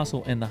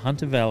Newcastle and the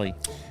Hunter Valley.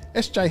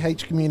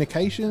 SJH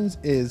Communications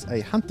is a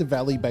Hunter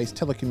Valley-based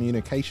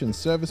telecommunications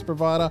service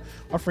provider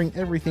offering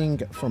everything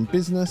from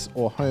business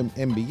or home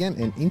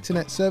NBN and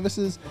internet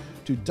services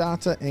to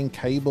data and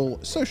cable,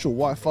 social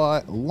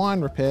Wi-Fi,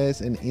 line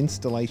repairs and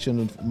installation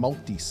of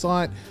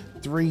multi-site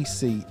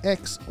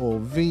 3CX or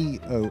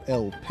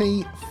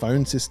VoLP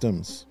phone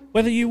systems.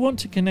 Whether you want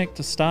to connect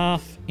to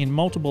staff in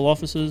multiple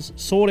offices,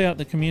 sort out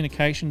the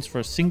communications for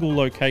a single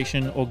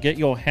location, or get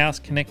your house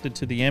connected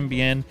to the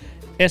NBN,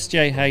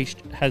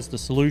 SJH has the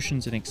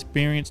solutions and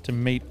experience to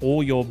meet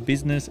all your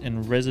business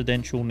and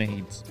residential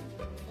needs.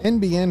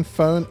 NBN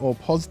phone or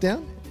POS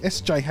down?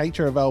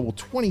 SJH are available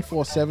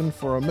 24/7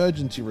 for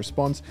emergency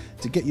response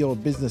to get your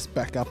business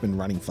back up and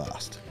running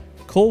fast.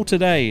 Call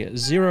today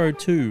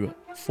 02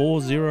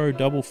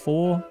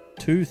 4044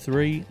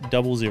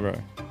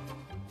 2300.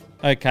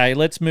 Okay,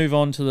 let's move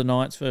on to the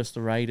Knights versus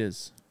the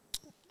Raiders.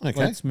 Okay.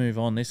 Let's move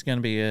on. This is going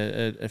to be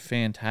a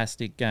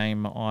fantastic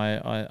game,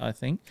 I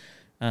think.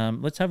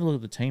 Let's have a look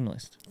at the team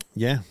list.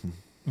 Yeah.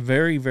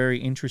 Very,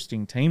 very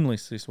interesting team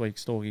list this week,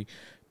 Storgy.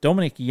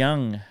 Dominic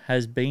Young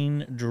has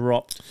been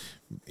dropped.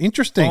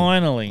 Interesting.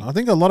 Finally. I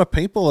think a lot of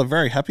people are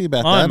very happy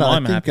about I'm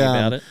that. happy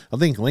about it. I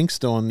think Link's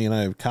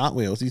doing,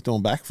 cartwheels. He's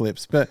doing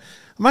backflips. But,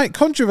 mate,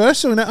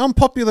 controversial and an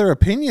unpopular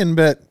opinion,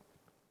 but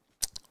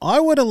I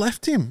would have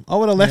left him. I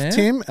would have left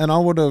him and I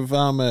would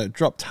have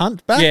dropped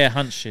Hunt back. Yeah,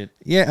 Hunt shit.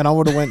 Yeah, and I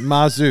would have went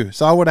Marzu.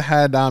 So I would have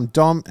had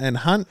Dom and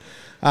Hunt.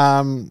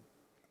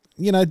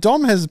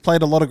 Dom has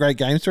played a lot of great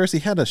games for us. He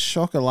had a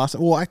shocker last.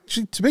 Well,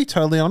 actually, to be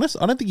totally honest,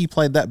 I don't think he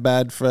played that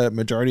bad for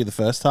majority of the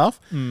first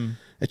half.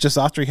 It's just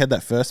after he had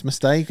that first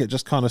mistake, it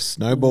just kind of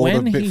snowballed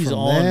When a bit he's from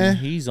on, there.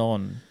 he's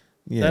on.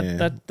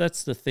 Yeah,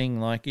 That's the thing.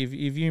 Like, if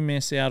you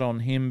miss out on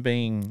him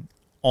being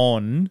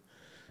on,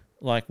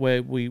 like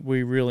where we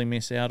really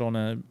miss out on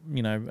an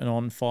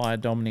on fire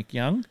Dominic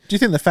Young. Do you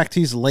think the fact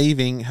he's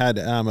leaving had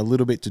a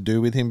little bit to do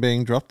with him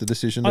being dropped? The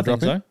decision to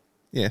drop him? I think so.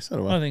 Yeah, so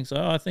do I. I think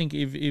so. I think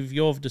if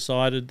you've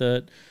decided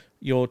that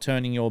you're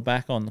turning your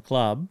back on the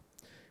club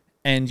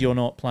and you're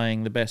not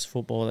playing the best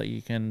football that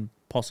you can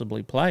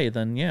possibly play,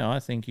 then yeah, I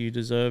think you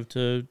deserve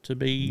to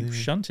be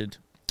shunted.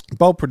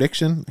 Bold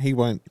prediction: he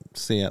won't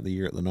see out the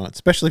year at the Knights,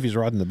 especially if he's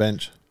riding the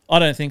bench. I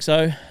don't think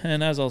so.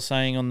 And as I was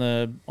saying on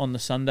the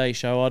Sunday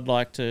show, I'd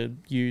like to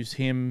use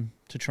him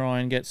to try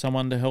and get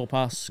someone to help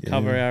us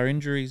cover our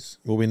injuries.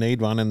 Well, we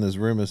need one, and there's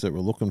rumours that we're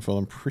looking for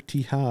them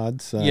pretty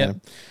hard. So yeah,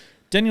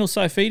 Daniel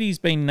Saifidi's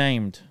been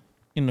named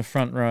in the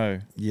front row.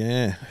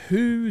 Yeah.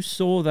 Who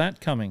saw that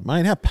coming?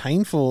 Mate, how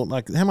painful,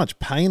 how much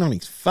pain on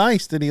his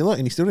face did he look?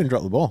 And he still didn't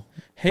drop the ball.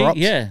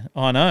 Yeah,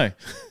 I know.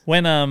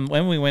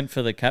 When we went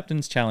for the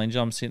captain's challenge,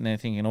 I'm sitting there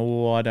thinking,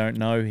 I don't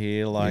know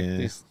here.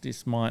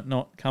 This might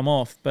not come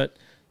off. But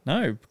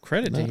no,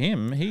 credit to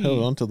him. He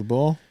held on to the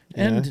ball.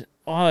 And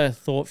I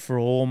thought for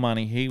all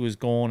money he was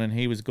gone, and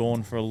he was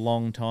gone for a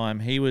long time.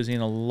 He was in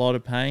a lot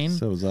of pain.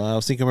 So was I. I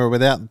was thinking we were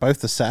without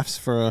both the SAFs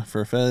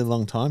for a fairly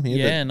long time here.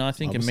 Yeah, and I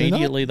think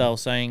immediately they were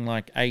saying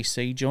like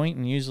AC joint,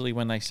 and usually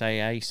when they say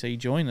AC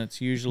joint,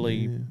 it's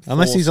usually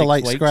unless he's a 6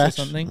 late weeks scratch.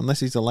 or something. Unless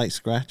he's a late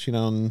scratch,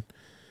 on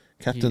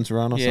captain's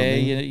run or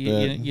something.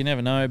 You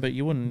never know, but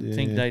you wouldn't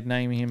think they'd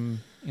name him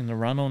in the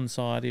run-on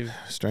side if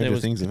stranger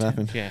things have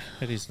happened. Yeah,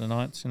 it is the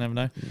Knights. You never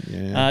know.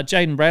 Yeah.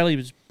 Jaden Brayley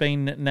has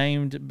been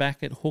named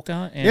back at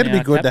hooker. And it'd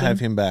be good captain. to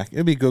have him back.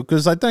 It'd be good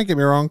because don't get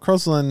me wrong,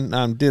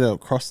 Crossland did a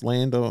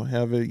Crossland or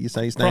however you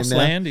say his name now.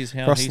 Crossland is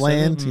how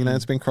Crossland. he said it.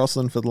 It's been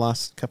Crossland for the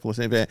last couple of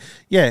seasons.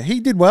 Yeah, he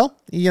did well.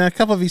 A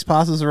couple of his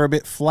passes are a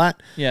bit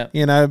flat. Yeah.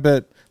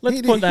 But let's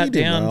he put that did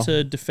down well.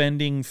 to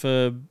defending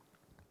for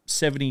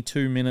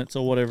 72 minutes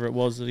or whatever it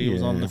was that he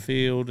was on the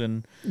field,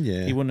 and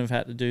he wouldn't have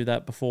had to do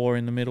that before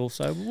in the middle.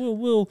 So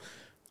we'll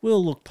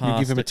look past.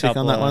 You give him a tick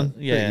on that one.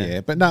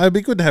 Yeah, but no, it'd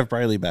be good to have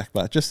Brayley back.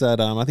 But just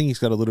that, I think he's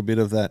got a little bit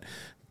of that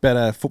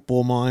better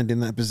football mind in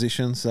that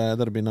position. So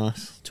that'd be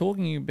nice.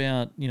 Talking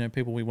about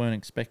people we weren't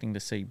expecting to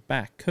see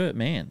back, Kurt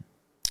Mann.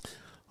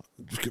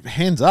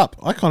 Hands up!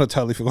 I kind of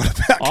totally forgot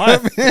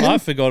about Kurt Mann. I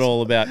forgot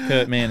all about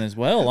Kurt Mann as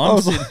well. I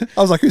was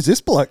like, who's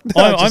this bloke?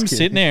 No, I'm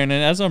sitting there, and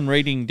as I'm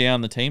reading down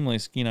the team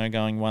list,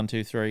 going 1,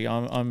 2, 3.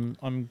 I've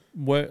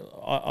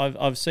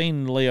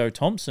seen Leo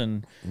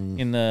Thompson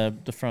in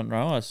the front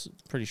row. I was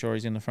pretty sure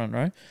he's in the front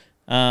row,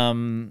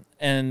 and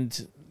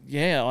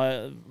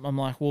I'm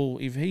like, well,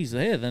 if he's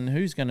there, then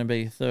who's going to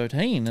be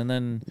 13? And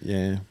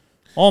then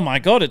oh my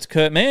God, it's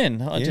Kurt Mann.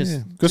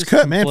 Because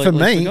Kurt Mann, for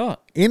me, forgot.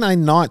 in a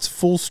Knights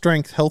full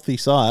strength healthy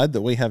side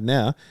that we have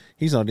now,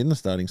 he's not in the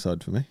starting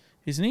side for me.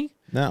 Isn't he?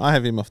 No, I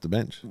have him off the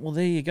bench. Well,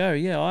 there you go.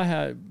 Yeah, I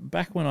had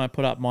back when I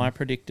put up my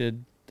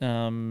predicted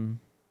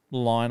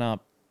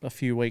lineup a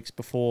few weeks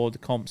before the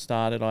comp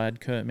started. I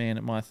had Kurt Mann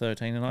at my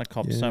 13, and I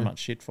copped so much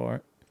shit for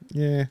it.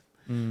 Yeah,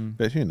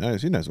 but who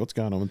knows? Who knows what's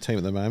going on with the team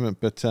at the moment?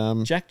 But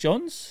Jack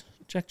Johns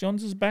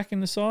is back in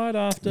the side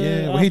after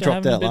he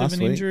dropped having out a bit last of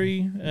an week.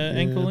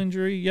 ankle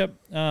injury. Yep.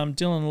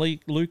 Dylan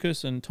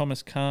Lucas and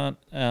Thomas Cant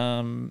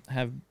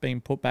have been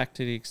put back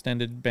to the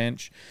extended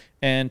bench,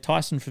 and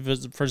Tyson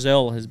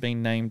Frizzell has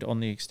been named on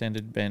the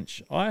extended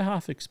bench. I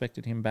half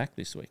expected him back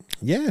this week.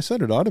 Yeah, so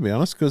did I, to be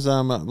honest, because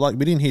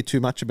we didn't hear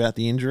too much about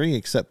the injury,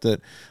 except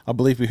that I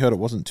believe we heard it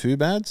wasn't too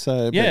bad.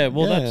 So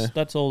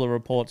that's all the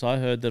reports I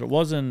heard, that it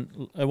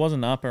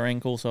wasn't upper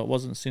ankle, so it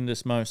wasn't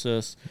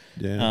syndesmosis.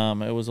 Yeah.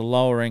 It was a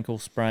lower ankle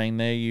sprain.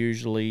 They're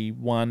usually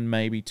 1,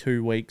 maybe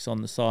 2 weeks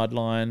on the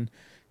sideline.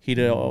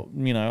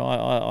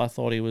 I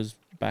thought he was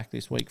back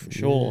this week for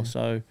sure.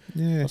 So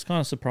I was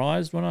kind of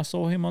surprised when I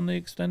saw him on the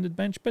extended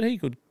bench, but he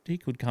could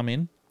come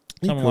in.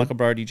 Someone like a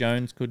Brodie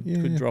Jones could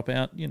drop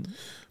out. Don't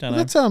know.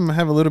 Let's have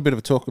a little bit of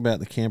a talk about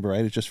the Canberra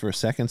Raiders just for a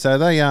second. So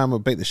they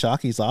beat the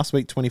Sharkies last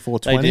week,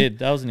 24-20. They did.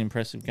 That was an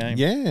impressive game.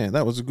 Yeah,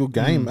 that was a good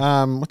game.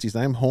 What's his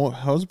name?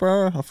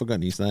 Horsburgh? I've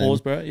forgotten his name.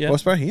 Horsburgh, yeah.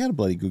 Horsburgh, he had a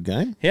bloody good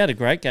game. He had a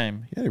great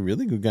game. He had a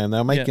really good game. They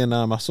were making,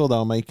 I saw they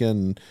were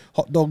making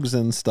hot dogs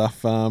and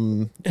stuff.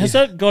 Has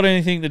that got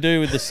anything to do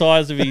with the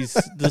size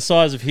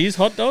of his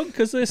hot dog?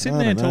 Because they're sitting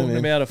there talking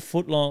about a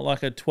foot long,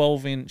 like a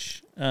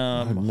 12-inch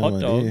hot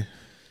dog. Idea.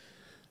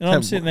 And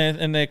I'm sitting there,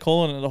 and they're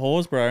calling it the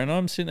Horsburgh, and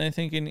I'm sitting there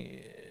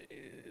thinking,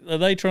 are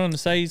they trying to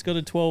say he's got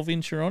a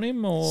 12-incher on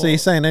him? Or? So you're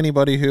saying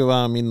anybody who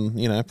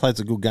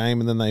plays a good game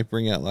and then they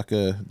bring out like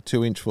a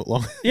 2-inch foot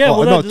long? Yeah,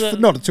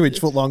 not a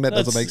 2-inch foot long. That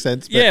doesn't make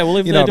sense. But yeah, well,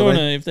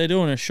 if they're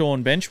doing a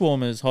Sean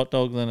Benchwarmers hot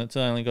dog, then it's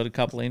only got a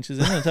couple of inches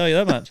in it. I'll tell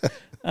you that much.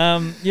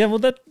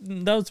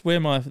 That was where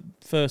my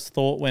first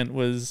thought went.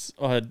 Was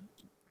I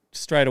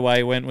straight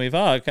away went with,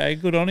 okay,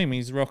 good on him.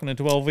 He's rocking a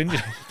 12-inch.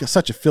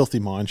 Such a filthy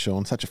mind,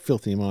 Sean. Such a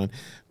filthy mind.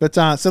 But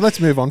so let's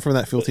move on from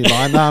that filthy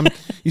mind.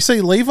 You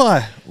see,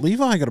 Levi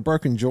got a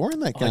broken jaw in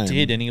that game. I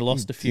did, and he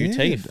lost a few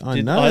teeth.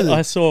 I know.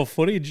 I saw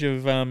footage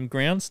of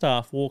ground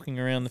staff walking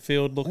around the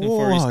field looking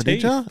for his teeth.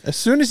 Did you? As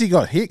soon as he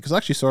got hit, because I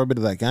actually saw a bit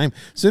of that game.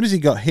 As soon as he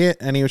got hit,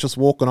 and he was just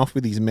walking off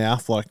with his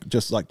mouth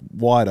just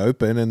wide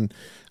open, and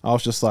I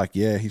was just like,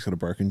 yeah, he's got a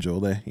broken jaw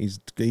there. He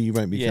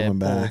won't be coming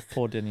back.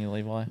 Poor Denny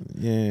Levi.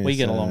 Yeah, we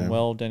get along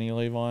well, Denny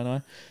Levi and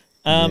I.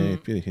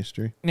 Bit of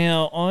history.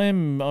 Now,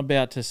 I'm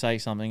about to say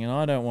something, and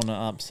I don't want to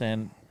upset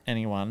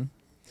anyone,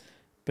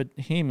 but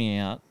hear me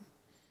out.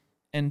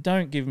 And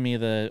don't give me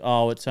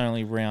it's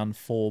only round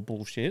 4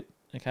 bullshit.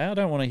 Okay, I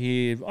don't want to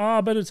hear,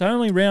 but it's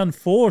only round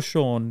 4,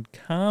 Sean.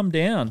 Calm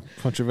down.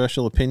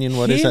 Controversial opinion,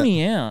 what is that?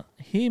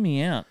 Hear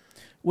me out.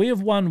 We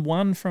have won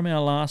 1 from our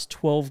last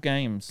 12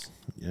 games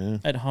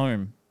at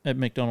home at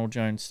McDonald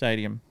Jones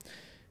Stadium.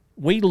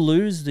 We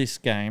lose this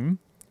game.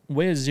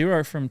 We're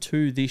 0 from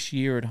 2 this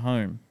year at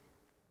home.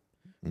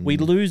 We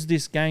lose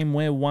this game.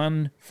 We're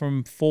 1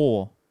 from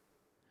 4.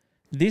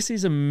 This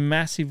is a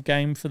massive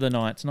game for the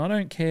Knights, and I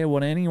don't care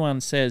what anyone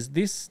says.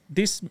 This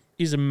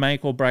is a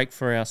make or break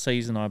for our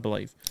season, I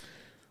believe.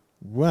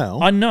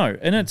 Well, I know,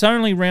 and it's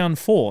only round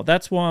 4.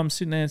 That's why I'm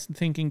sitting there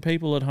thinking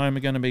people at home are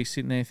going to be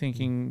sitting there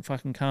thinking,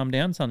 fucking calm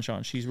down,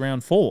 sunshine. She's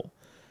round 4.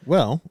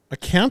 Well, a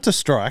counter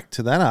strike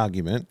to that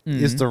argument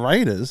is the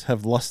Raiders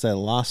have lost their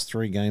last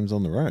 3 games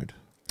on the road.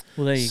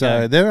 Well, there you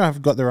So go.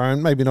 they've got their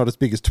own, maybe not as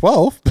big as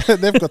 12,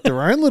 but they've got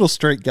their own little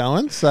streak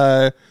going.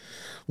 So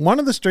one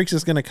of the streaks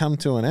is going to come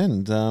to an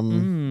end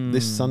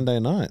this Sunday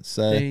night.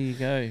 So There you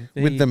go.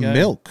 There with you the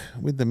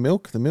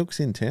go. the milk's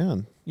in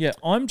town. Yeah,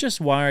 I'm just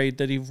worried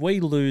that if we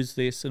lose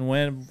this and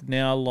we've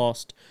now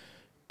lost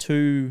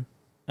 2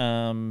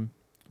 out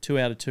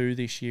of 2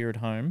 this year at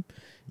home,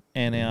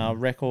 and our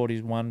record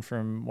is 1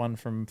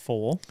 from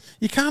 4.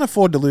 You can't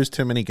afford to lose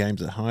too many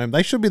games at home.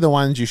 They should be the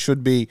ones you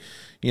should be,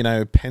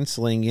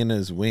 penciling in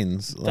as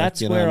wins.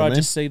 That's where I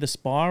just see the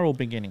spiral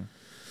beginning.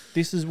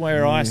 This is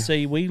where I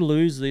see we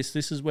lose this.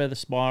 This is where the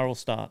spiral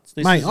starts.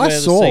 This Mate, is where I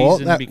saw the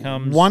season that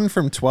becomes 1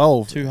 from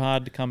 12. too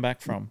hard to come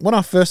back from. When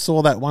I first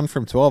saw that 1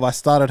 from 12, I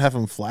started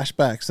having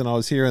flashbacks, and I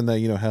was hearing the,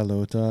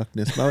 hello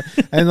darkness,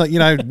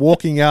 and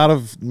walking out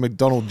of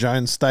McDonald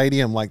Jones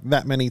Stadium like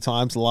that many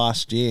times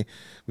last year,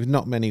 with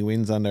not many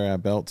wins under our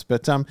belts.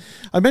 But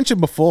I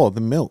mentioned before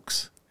the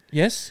milks.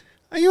 Yes.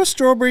 Are you a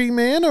strawberry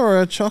man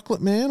or a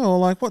chocolate man, or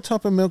like what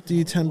type of milk do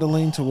you tend to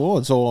lean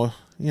towards, or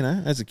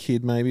as a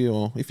kid maybe,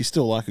 or if you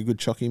still like a good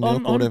chocky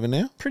milk or whatever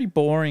now? Pretty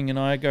boring, and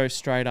I go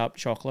straight up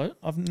chocolate.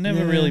 I've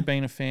never really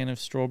been a fan of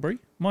strawberry.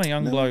 My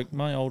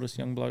oldest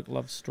young bloke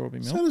loves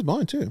strawberry milk. So does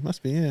mine too.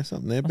 Must be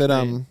something there.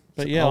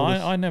 But yeah,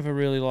 I never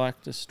really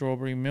liked the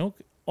strawberry milk.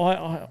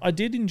 I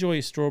did enjoy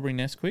a strawberry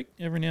Nesquik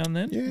every now and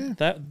then.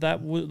 Yeah.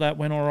 That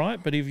went all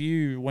right. But if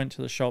you went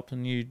to the shop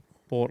and you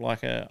bought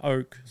like a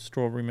Oak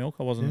strawberry milk,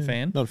 I wasn't a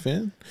fan. Not a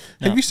fan.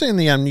 No. Have you seen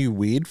the new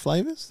weird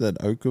flavors that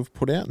Oak have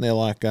put out? And they're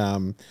like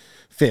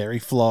fairy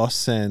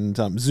floss and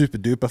super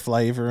duper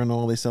flavor and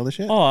all this other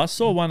shit. Oh, I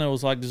saw one that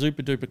was like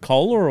super duper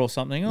cola or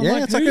something. I'm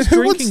it's who's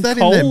who wants drinking that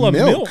cola in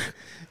their milk?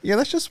 Yeah,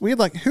 that's just weird.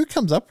 Like, who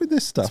comes up with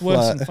this stuff? It's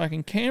worse than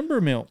fucking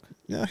Canberra milk.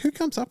 Yeah, who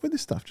comes up with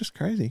this stuff? Just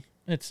crazy.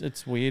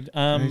 It's weird.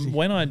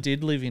 When I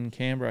did live in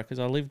Canberra, because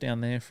I lived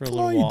down there for a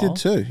little while. You did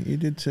too. You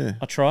did too.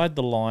 I tried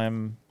the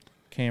lime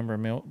Canberra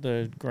milk,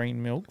 the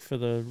green milk for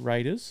the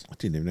Raiders. I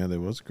didn't even know there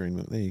was green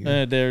milk. There you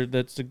go.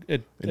 It's a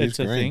green.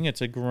 thing.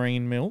 It's a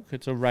green milk.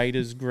 It's a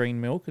Raiders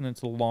green milk, and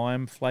it's a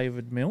lime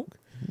flavored milk.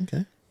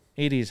 Okay.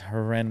 It is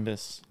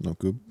horrendous. Not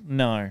good.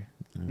 No.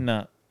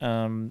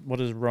 What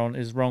is wrong?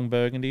 Is wrong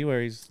Burgundy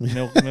where his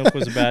milk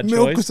was a bad choice?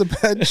 Milk was a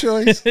bad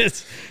choice.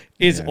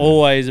 it's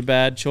always a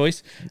bad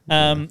choice.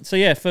 So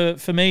yeah,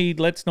 for me,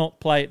 let's not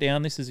play it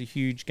down. This is a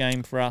huge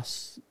game for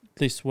us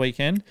this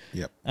weekend.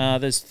 Yep.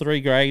 There's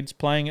 3 grades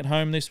playing at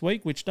home this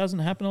week, which doesn't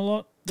happen a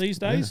lot these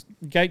days.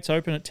 Yeah. Gates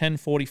open at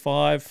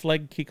 10:45.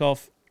 Flag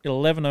kickoff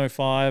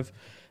 11:05.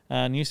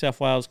 New South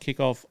Wales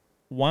kickoff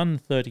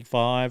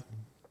 1:35.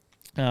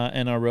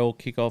 NRL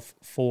kickoff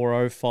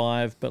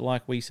 4:05. But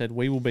like we said,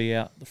 we will be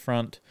out the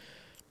front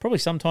probably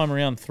sometime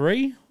around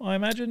 3, I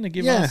imagine, to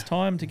give us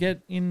time to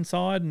get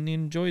inside and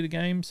enjoy the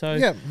game.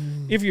 So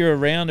if you're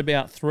around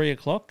about 3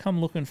 o'clock, come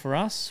looking for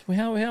us.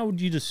 How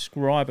would you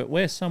describe it?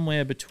 We're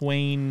somewhere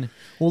between...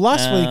 Well,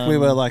 last week we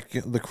were like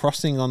the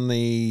crossing on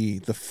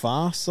the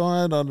far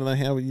side. I don't know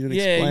how you'd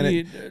explain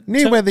it.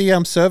 Near where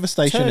the service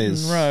station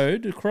is. Turton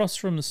Road, across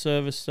from the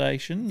service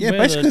station. Yeah,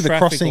 basically the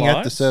crossing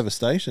at the service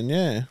station,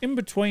 yeah. In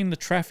between the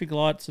traffic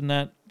lights and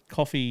that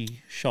coffee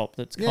shop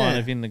that's kind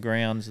of in the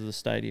grounds of the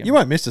stadium. You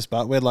won't miss us,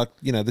 but we're like,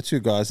 the 2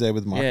 guys there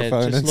with the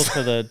microphone. Yeah, just look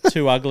for the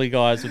 2 ugly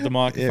guys with the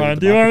microphone.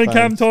 Do you want to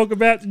come talk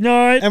about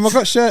tonight? And we've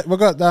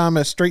got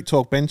a Street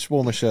Talk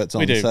Benchwarmer shirts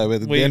on, so we're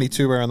the only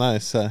 2 wearing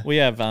those. So we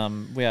have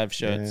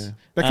shirts. Yeah.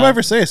 But come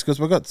over and see us because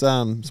we've got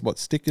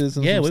stickers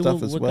and some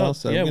stuff as well.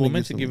 We were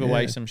meant to give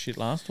away some shit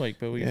last week,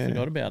 but we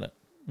forgot about it.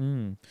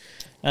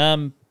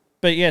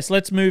 But yes,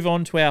 let's move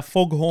on to our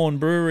Foghorn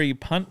Brewery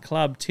Punt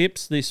Club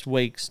tips this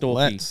week,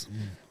 Storky.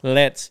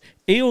 Let's.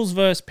 Eels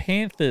versus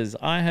Panthers.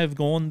 I have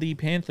gone the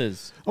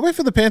Panthers. I went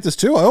for the Panthers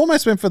too. I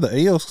almost went for the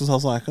Eels because I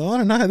was like, I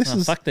don't know.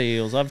 Fuck the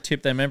Eels. I've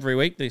tipped them every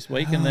week this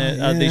week and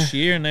this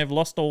year, and they've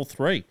lost all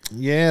 3.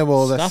 Yeah,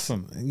 well, stuff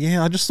them.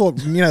 Yeah, I just thought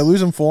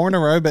losing 4 in a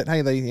row, but hey,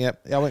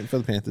 I went for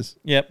the Panthers.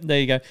 Yep, there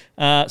you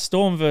go.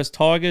 Storm versus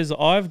Tigers.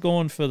 I've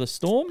gone for the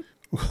Storm.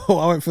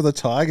 I went for the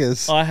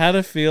Tigers. I had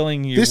a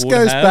feeling you would have. This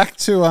goes back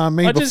to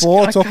me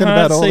before talking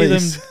about all these. I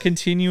can't see them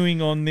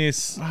continuing on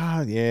this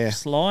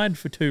slide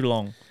for too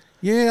long.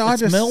 Yeah,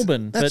 it's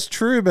Melbourne. That's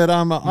true, but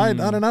I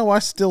don't know. I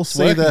still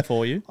see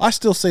I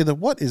still see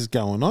what is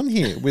going on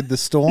here with the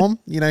Storm.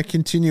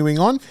 Continuing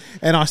on,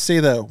 and I see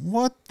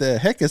what the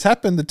heck has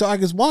happened. The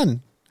Tigers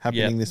won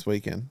happening this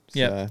weekend.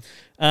 Yeah.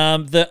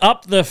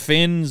 The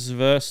Phins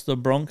versus the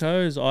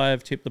Broncos. I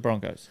have tipped the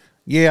Broncos.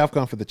 Yeah, I've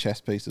gone for the chess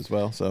piece as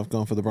well, so I've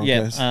gone for the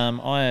Broncos.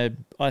 Yeah,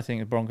 I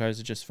think the Broncos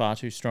are just far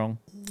too strong.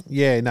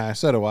 Yeah, no,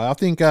 so do I. I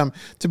think,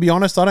 to be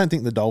honest, I don't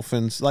think the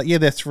Dolphins, they're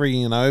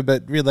 3-0,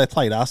 but really they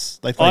played us.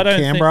 They played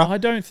Canberra. I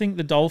don't think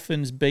the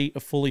Dolphins beat a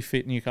fully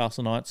fit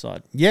Newcastle Knights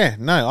side. Yeah,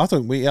 no, I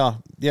think we are.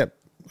 Yep,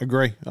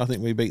 agree. I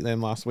think we beat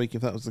them last week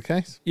if that was the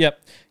case.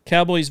 Yep.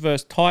 Cowboys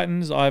versus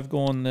Titans. I've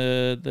gone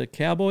the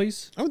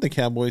Cowboys. I went the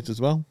Cowboys as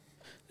well.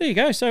 There you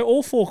go. So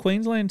all 4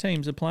 Queensland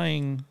teams are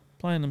playing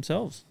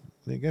themselves.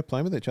 There you go,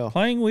 playing with each other.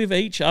 Playing with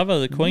each other,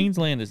 the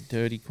Queenslanders,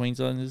 dirty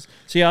Queenslanders.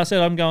 So yeah, I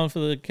said I'm going for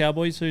the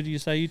Cowboys. Who do you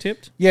say you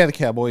tipped? Yeah, the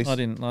Cowboys. I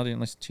didn't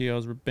listen to you. I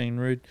was being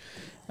rude.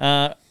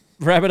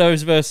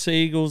 Rabbitohs versus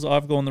Eagles.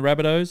 I've gone the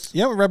Rabbitohs.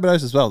 Yeah, with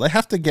Rabbitohs as well. They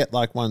have to get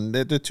like one.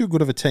 They're too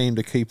good of a team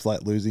to keep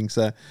like losing.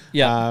 So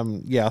Yeah.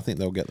 I think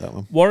they'll get that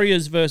one.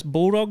 Warriors versus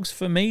Bulldogs.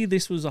 For me,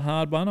 this was a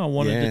hard one. I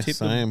wanted to tip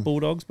the same.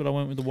 Bulldogs, but I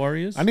went with the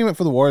Warriors. I only went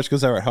for the Warriors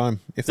because they were at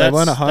home. If they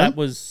weren't at home, that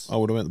was I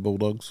would have went the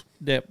Bulldogs.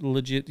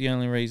 legit the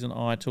only reason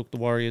I took the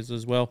Warriors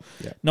as well.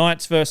 Yeah.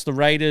 Knights versus the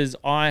Raiders.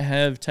 I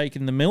have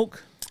taken the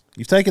milk.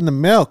 You've taken the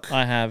milk.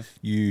 I have.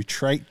 You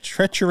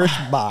treacherous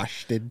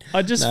bastard.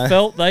 I just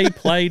felt they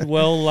played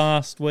well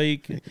last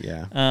week.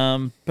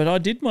 Yeah. But I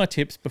did my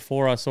tips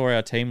before I saw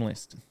our team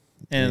list.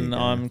 And There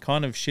you go. I'm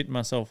kind of shitting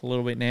myself a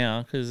little bit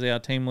now because our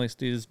team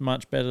list is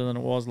much better than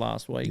it was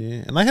last week.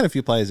 Yeah, and they had a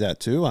few players out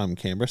too,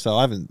 Canberra, so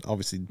I haven't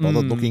obviously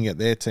bothered looking at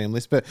their team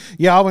list. But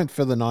yeah, I went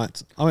for the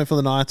Knights.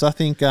 I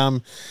think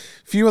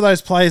few of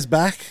those players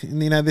back,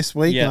 this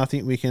week, and I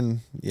think we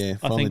can,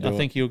 finally I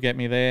think you'll get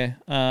me there.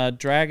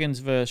 Dragons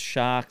versus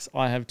Sharks.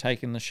 I have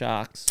taken the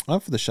Sharks.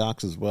 I'm for the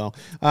Sharks as well.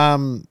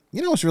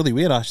 What's really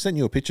weird? I sent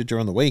you a picture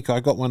during the week.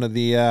 I got one of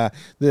the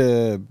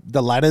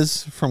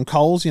ladders from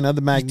Coles. The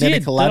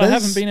magnetic ladders. That I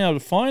haven't been able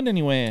to find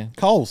anywhere.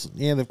 Coles.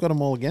 Yeah, they've got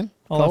them all again.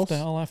 I'll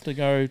have to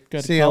go to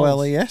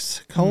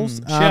Coles. Coles.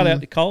 Coles. Shout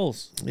out to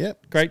Coles.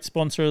 Yep. Great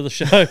sponsor of the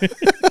show.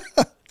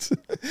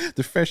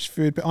 The fresh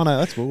food. Oh no,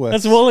 that's Woolworths.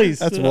 That's Woolies.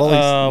 That's Woolies.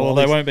 Well,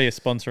 they won't be a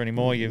sponsor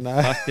anymore. You've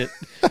fucked it.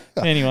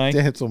 Anyway.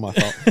 Yeah, it's all my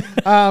fault.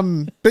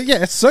 But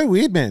yeah, it's so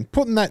weird, man.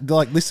 Putting that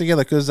list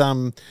together because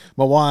my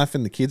wife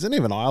and the kids and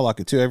even I like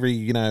it too.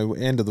 Every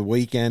end of the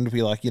weekend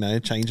we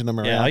changing them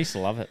around. Yeah, I used to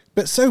love it.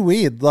 But so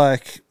weird,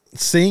 like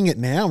seeing it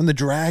now, and the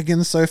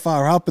Dragons so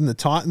far up, and the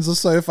Titans are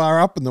so far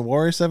up, and the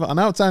Warriors so far. I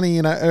know it's only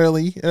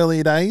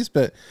early days,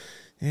 but.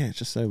 Yeah, it's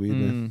just so weird,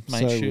 man. Mate,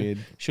 so weird.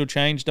 She'll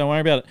change. Don't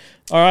worry about it.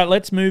 All right,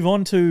 let's move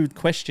on to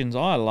questions.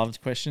 I loved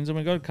questions, and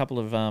we've got a couple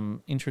of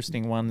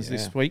interesting ones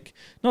this week.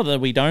 Not that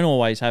we don't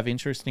always have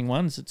interesting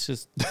ones. It's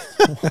just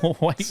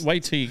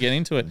wait till you get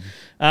into it.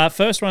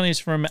 First one is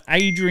from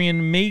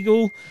Adrian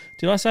Meagle.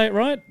 Did I say it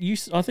right?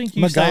 I think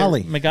you Magale. say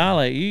it,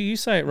 Magale. You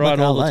say it right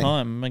all the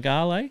time.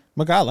 Magale.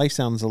 Magale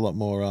sounds a lot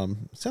more.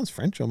 Sounds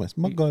French almost.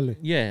 Magale.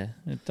 Yeah,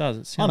 it does.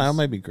 It sounds,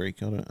 maybe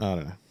Greek. I don't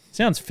know.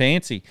 Sounds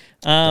fancy.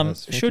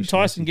 Should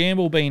Tyson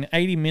Gamble be an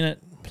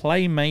 80-minute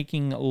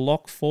playmaking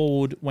lock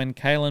forward when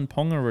Kalen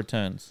Ponga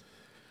returns?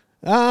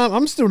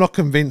 I'm still not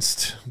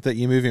convinced that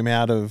you move him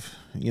out of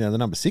the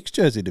number 6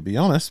 jersey, to be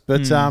honest.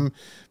 But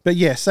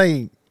yeah,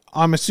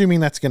 I'm assuming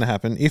that's going to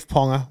happen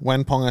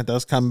when Ponga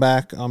does come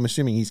back. I'm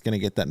assuming he's going to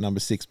get that number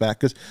 6 back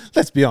because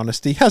let's be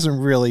honest, he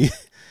hasn't really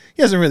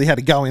had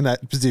to go in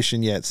that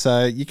position yet,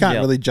 so you can't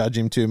really judge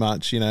him too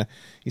much.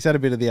 He's had a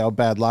bit of the old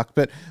bad luck,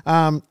 but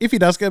if he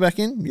does go back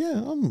in,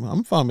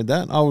 I'm fine with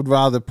that. I would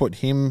rather put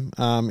him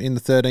in the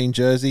 13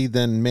 jersey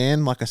than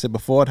Mann. Like I said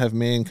before, I'd have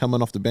Mann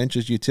coming off the bench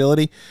as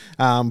utility.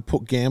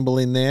 Put Gamble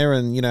in there,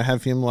 and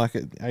have him, like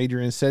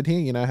Adrian said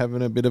here,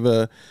 having a bit of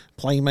a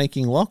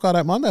playmaking lock. I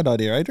don't mind that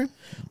idea, Adrian.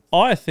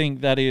 I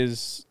think that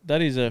is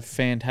a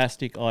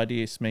fantastic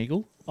idea,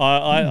 Smeagol.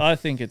 I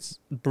think it's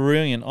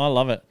brilliant. I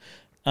love it.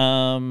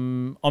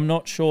 I'm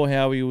not sure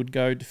how he would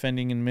go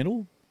defending in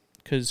middle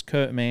because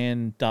Kurt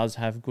Mann does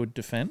have good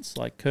defense.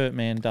 Like Kurt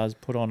Mann does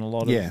put on a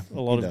lot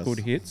of good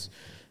hits.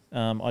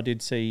 I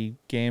did see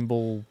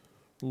Gamble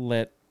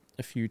let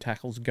a few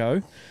tackles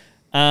go.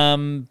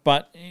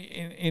 But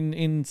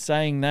in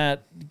saying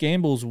that,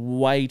 Gamble's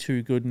way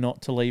too good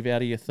not to leave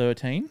out of your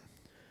 13.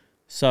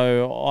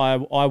 So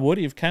I would,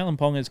 if Kalen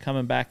Ponga's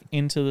coming back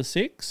into the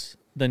 6,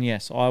 then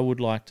yes, I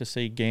would like to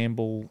see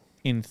Gamble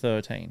in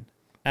 13.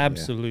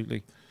 Absolutely.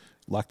 Yeah.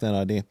 Like that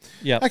idea.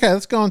 Yeah. Okay,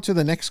 let's go on to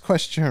the next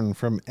question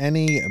from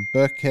Annie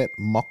Burkett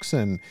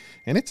Moxon.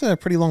 And it's a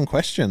pretty long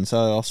question, so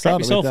I'll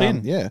start yourself with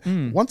in. Yeah.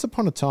 Once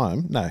upon a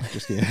time. No,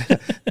 just kidding.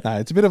 No,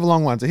 it's a bit of a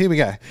long one. So here we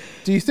go.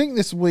 Do you think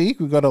this week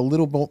we got a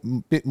little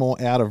bit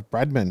more out of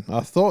Bradman? I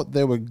thought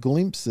there were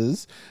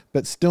glimpses,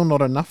 but still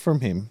not enough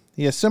from him.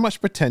 He has so much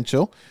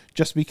potential,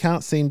 just we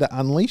can't seem to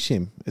unleash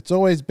him. It's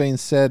always been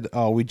said,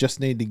 we just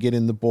need to get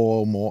in the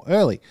ball more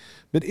early.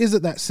 But is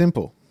it that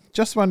simple?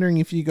 Just wondering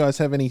if you guys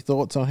have any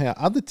thoughts on how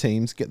other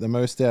teams get the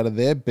most out of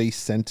their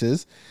beast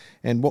centres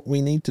and what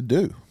we need to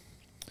do.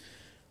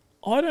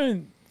 I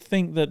don't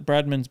think that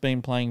Bradman's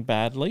been playing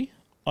badly.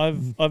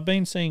 I've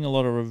been seeing a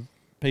lot of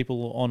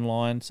people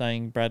online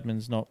saying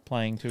Bradman's not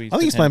playing to his potential. I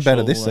think he's playing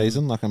better this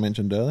season, like I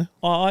mentioned earlier.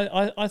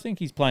 I think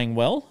he's playing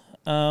well.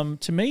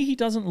 To me, he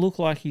doesn't look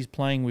like he's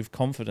playing with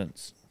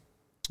confidence.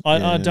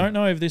 I don't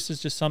know if this is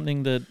just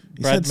something that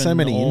He's Bradman had so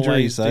many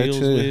injuries though deals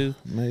too. with.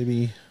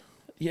 Maybe.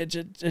 Yeah,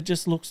 it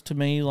just looks to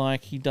me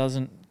like he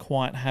doesn't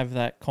quite have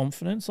that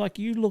confidence. Like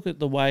you look at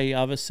the way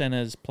other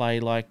centres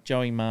play, like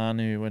Joey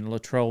Manu and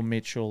Latrell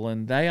Mitchell,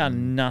 and they are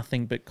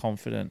nothing but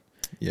confident.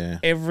 Yeah.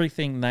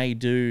 Everything they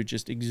do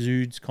just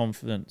exudes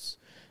confidence.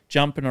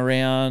 jumping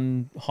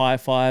around,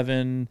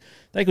 high-fiving.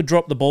 They could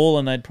drop the ball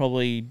and they'd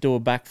probably do a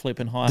backflip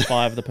and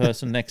high-five the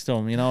person next to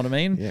them. You know what I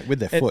mean? Yeah, with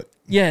their foot.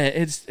 Yeah,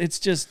 it's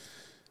just,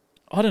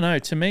 I don't know.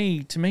 To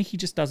me, he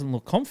just doesn't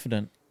look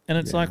confident. And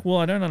it's like, well,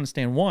 I don't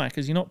understand why,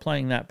 because you're not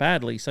playing that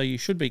badly, so you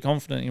should be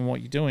confident in what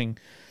you're doing.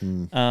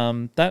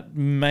 That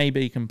may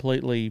be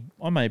completely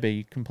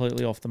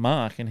off the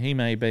mark, and he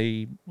may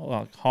be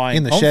like high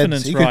in confidence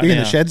sheds. He right could be now. in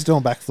the sheds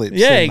doing backflips.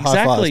 Yeah, and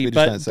exactly. high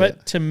fives,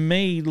 But to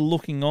me,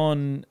 looking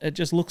on, it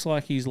just looks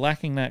like he's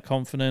lacking that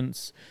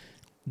confidence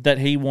that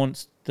he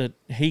wants, that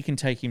he can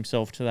take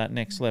himself to that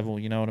next level.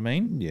 You know what I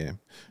mean? Yeah.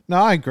 No,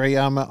 I agree.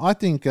 I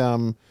think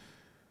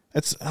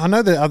I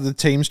know that other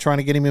teams trying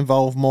to get him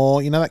involved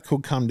more. You know, that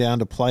could come down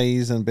to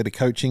plays and a bit of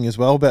coaching as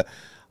well. But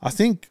I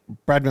think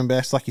Bradman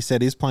Best, like you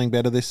said, is playing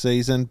better this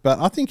season. But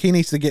I think he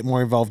needs to get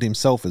more involved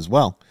himself as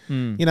well.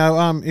 You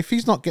know, if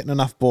he's not getting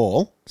enough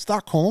ball,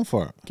 start calling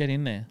for it. Get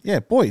in there. Yeah,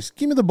 boys,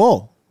 give me the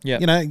ball. Yeah.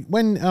 You know,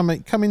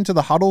 when come into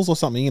the huddles or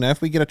something, you know,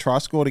 if we get a try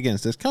scored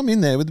against us, come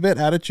in there with a bit of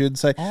attitude and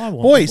say,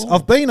 boys,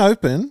 I've been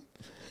open,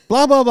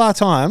 blah, blah, blah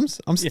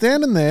times. I'm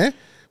standing there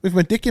with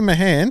my dick in my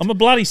hand. I'm a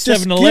bloody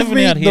 7-Eleven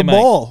out here, the mate.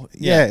 ball.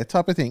 Yeah,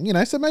 type of thing. You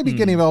know, so maybe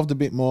get involved a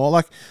bit more.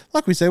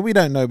 Like we said, we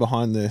don't know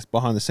behind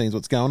the scenes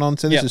what's going on.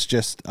 So this is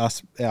just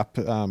us, our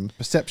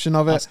perception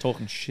of it. Us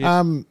talking shit.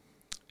 And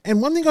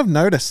one thing I've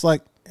noticed,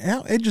 like,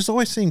 our edges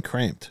always seem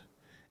cramped.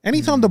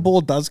 Anytime the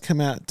ball does come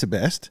out to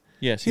Best,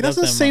 yes, he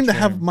doesn't seem to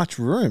have much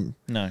room.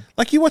 No.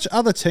 Like, you watch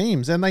other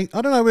teams and I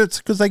don't know if it's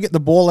because they get the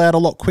ball out a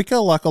lot quicker,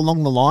 like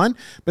along the line,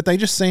 but they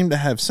just seem to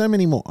have so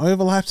many more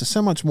overlaps. There's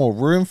so much more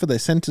room for their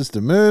centres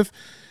to move.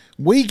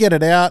 We get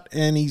it out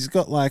and he's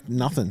got like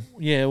nothing.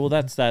 Yeah, well,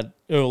 that's that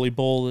early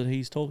ball that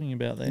he's talking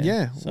about there.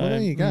 Yeah, so, well,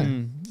 there you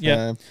go.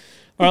 Yeah.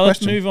 All right,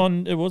 let's move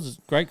on. It was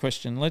a great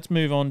question. Let's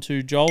move on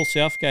to Joel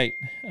Southgate.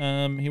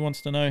 He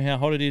wants to know how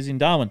hot it is in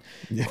Darwin.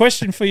 Yeah.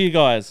 Question for you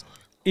guys.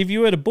 If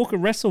you were to book a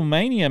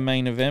WrestleMania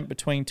main event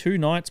between two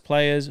Knights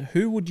players,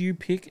 who would you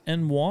pick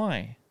and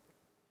why?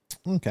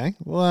 Okay.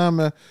 Well,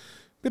 a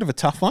bit of a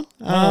tough one.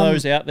 One of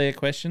those out there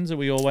questions that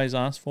we always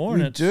ask for. We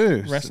and it's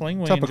do.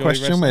 Wrestling. We type of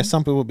question wrestling. where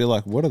some people will be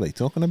like, what are they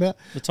talking about?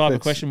 The type of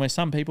question where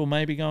some people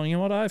may be going, you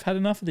know what, I've had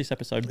enough of this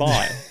episode.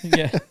 Bye.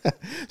 Yeah.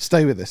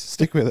 Stay with us.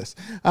 Stick with us.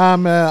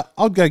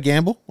 I'd go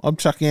Gamble. I'd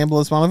chuck Gamble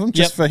as one of them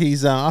just for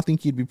his, I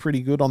think he'd be pretty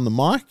good on the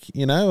mic,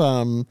 you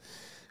know.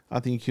 I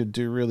think he'd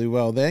do really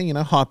well there, you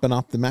know, hyping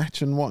up the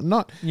match and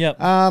whatnot. Yep.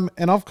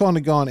 And I've kind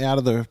of gone out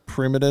of the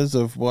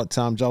perimeters of what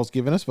Joel's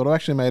given us, but I've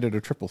actually made it a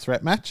triple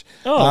threat match.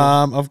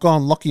 Oh. I've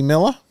gone Lockie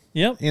Miller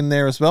Yep. in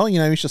there as well. You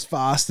know, he's just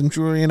fast and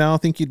true, you know. I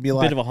think he'd be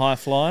like bit of a high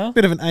flyer.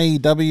 Bit of an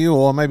AEW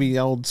or maybe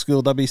old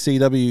school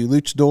WCW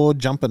luchador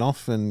jumping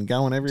off and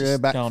going everywhere,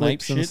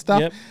 backflips and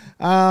stuff. Yep.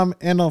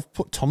 And I've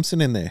put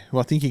Thompson in there, who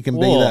I think he can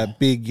be that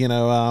big, you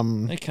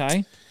know.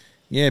 Okay.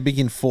 Yeah, big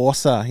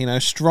enforcer, you know,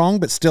 strong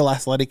but still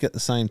athletic at the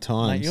same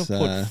time. Mate, you've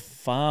put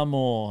far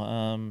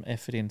more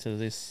effort into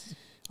this.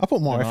 I put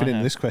more effort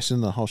into this question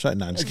than the whole show.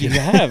 No, I'm just You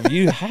kidding.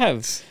 you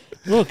have.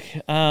 Look,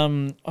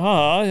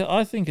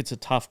 I think it's a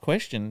tough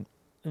question.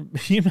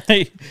 You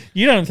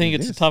don't think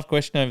it's a tough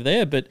question over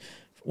there, but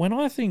when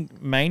I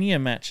think Mania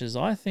matches,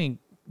 I think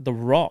The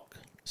Rock,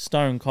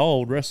 Stone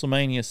Cold,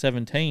 WrestleMania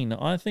 17.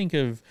 I think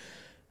of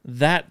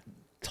that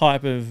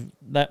type of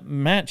that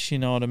match. You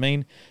know what I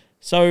mean?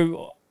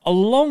 So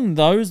along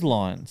those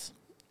lines,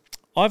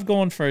 I've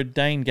gone for a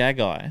Dane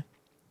Gagai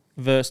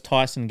versus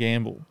Tyson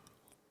Gamble.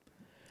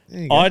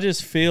 I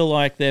just feel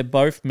like they're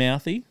both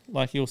mouthy,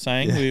 like you're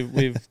saying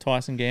with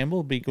Tyson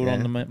Gamble, be good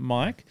on the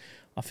mic.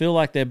 I feel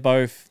like they're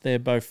both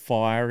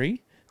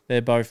fiery,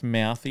 they're both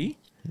mouthy.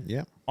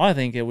 Yeah, I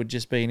think it would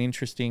just be an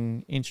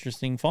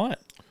interesting fight.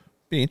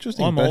 Be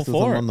interesting. I'm both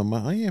all for of them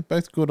on the mic. Yeah,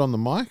 both good on the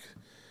mic.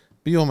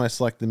 Be almost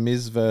like the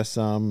Miz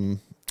versus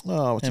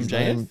what's his MJF?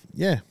 name?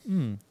 Yeah.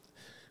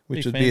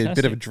 Which would be a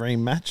bit of a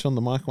dream match on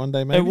the mic one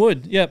day, maybe. It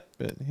would, yep.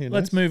 But who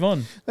knows?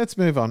 Let's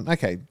move on.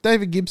 Okay,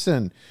 David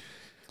Gibson.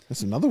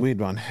 That's another weird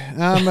one.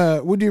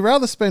 Would you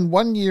rather spend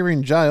 1 year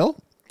in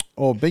jail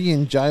or be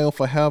in jail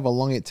for however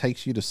long it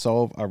takes you to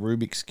solve a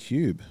Rubik's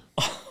Cube?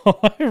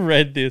 I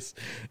read this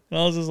and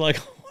I was just like,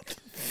 what the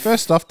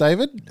First off,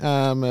 David,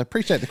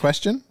 appreciate the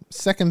question.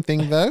 Second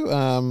thing,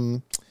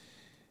 though,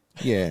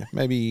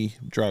 maybe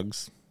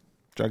drugs.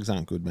 Drugs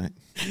aren't good, mate.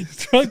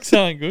 Drugs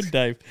aren't good,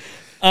 Dave.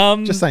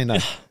 Just say no.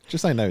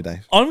 Just say no,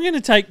 Dave. I'm going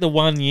to take the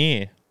 1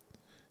 year.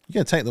 You're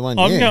going to take the 1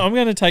 year? I'm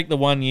going to take the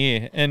 1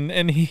 year.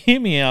 And hear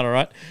me out, all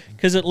right?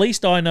 Because at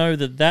least I know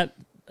that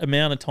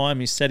amount of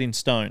time is set in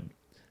stone.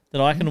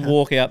 That I can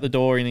walk out the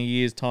door in a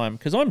year's time.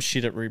 Because I'm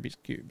shit at Rubik's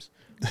Cubes.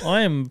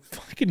 I am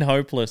fucking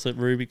hopeless at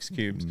Rubik's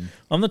Cubes.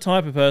 I'm the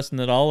type of person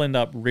that I'll end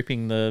up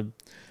ripping the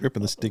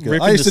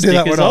stickers. I used to do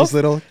that when I was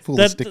little. Pull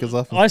the stickers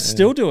off. I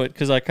still do it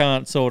because I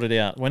can't sort it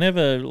out.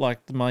 Whenever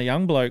like my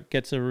young bloke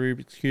gets a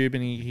Rubik's Cube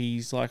and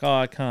he's like, oh,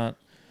 I can't.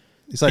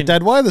 He's like,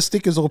 Dad, why are the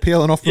stickers all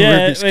peeling off the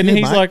Rubik's Cube, and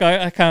he's mate? like,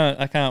 I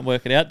can't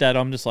work it out, Dad.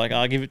 I'm just like,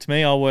 give it to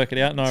me. I'll work it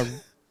out, and I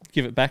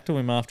give it back to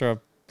him after I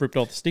ripped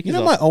all the stickers You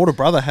know, off. my older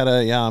brother had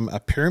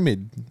a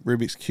pyramid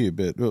Rubik's Cube.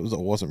 It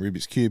wasn't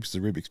Rubik's Cube, it's a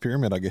Rubik's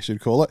Pyramid, I guess you'd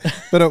call it.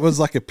 But it was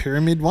like a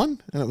pyramid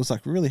one, and it was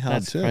like really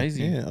hard That's too.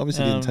 crazy. Yeah,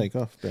 obviously didn't take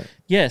off. But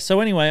Yeah, so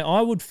anyway,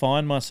 I would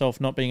find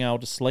myself not being able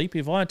to sleep.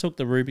 If I took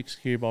the Rubik's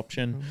Cube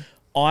option,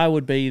 I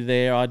would be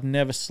there. I'd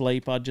never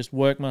sleep. I'd just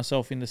work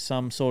myself into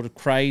some sort of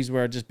craze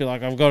where I'd just be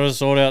like, I've got to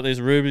sort out this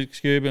Rubik's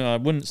Cube, and I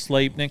wouldn't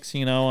sleep. Next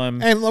thing you know,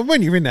 I'm... And like,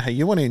 when you're in there,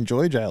 you want to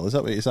enjoy jail. Is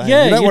that what you're saying?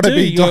 Yeah, you don't you want to do.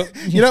 be.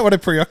 You don't want to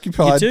You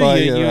preoccupied do. by.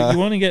 You your,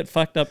 want to get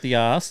fucked up the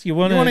arse. You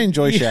want to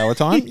enjoy shower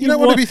time. You don't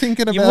want to be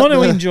thinking about. You want to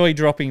the, enjoy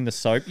dropping the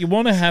soap. You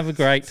want to have a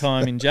great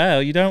time in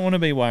jail. You don't want to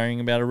be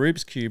worrying about a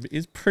Rubik's Cube.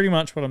 Is pretty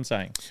much what I'm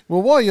saying.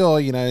 Well, while you're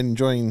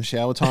enjoying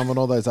shower time and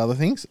all those other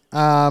things,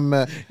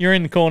 You're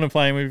in the corner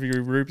playing with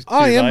your Rubik's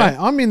Cube. oh yeah, eh? mate.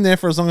 I'm in there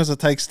for as long as it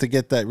takes to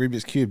get that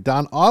Rubik's Cube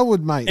done. I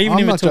would, mate. Even I'm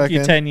if not it took joking.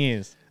 you 10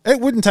 years. It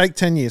wouldn't take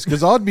 10 years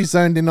because I'd be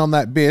zoned in on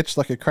that bitch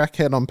like a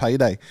crackhead on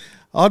payday.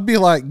 I'd be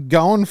like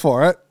going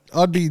for it.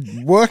 I'd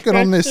be working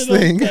on this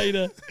thing.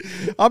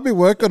 I'd be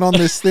working on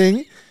this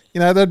thing.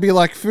 There'd be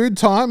like food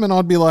time and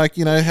I'd be like,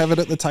 have it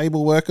at the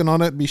table working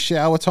on it. It'd be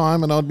shower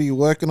time and I'd be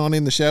working on it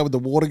in the shower with the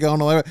water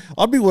going all over.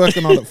 I'd be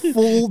working on it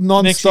full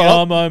non-stop. Next thing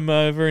I'm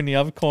over in the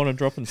other corner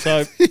dropping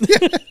soap.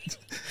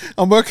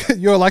 I'm working.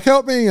 You're like,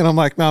 help me. And I'm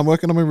like, no, I'm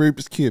working on my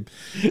Rubik's Cube.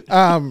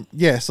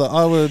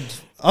 So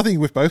I think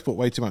we've both put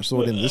way too much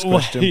thought into this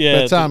question.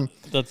 Yeah, but,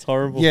 that's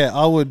horrible. Yeah,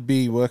 I would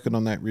be working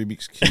on that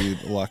Rubik's Cube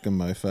like a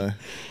mofo.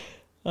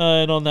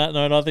 And on that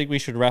note, I think we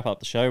should wrap up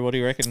the show. What do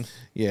you reckon?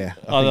 Yeah,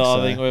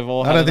 I think we've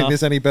all. I don't think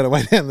there's any better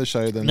way down the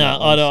show than no. that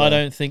one, I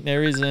don't think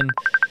there is.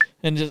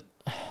 And just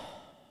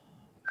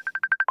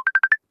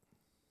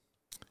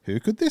who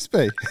could this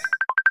be?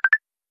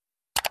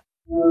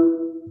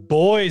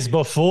 Boys,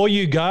 before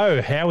you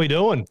go, how we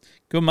doing?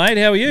 Good, mate.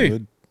 How are you?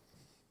 Good.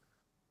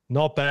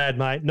 Not bad,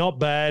 mate. Not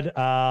bad.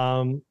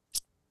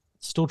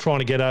 Still trying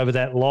to get over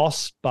that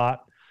loss,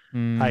 but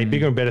hey,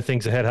 bigger and better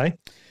things ahead, hey?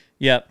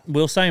 Yeah,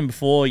 we were saying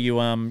before you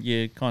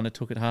kind of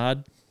took it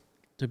hard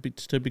to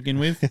begin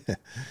with.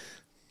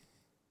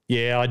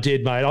 Yeah, I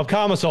did, mate. I've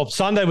calmed myself.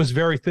 Sunday was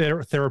very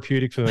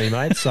therapeutic for me,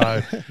 mate.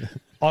 So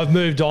I've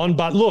moved on.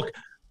 But look,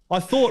 I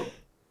thought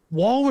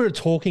while we were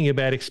talking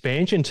about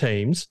expansion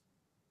teams,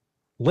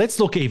 let's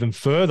look even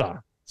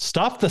further.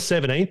 Stuff the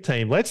 17th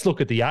team. Let's look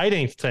at the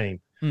 18th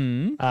team.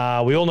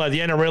 We all know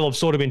the NRL have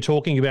sort of been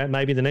talking about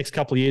maybe the next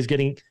couple of years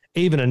getting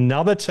even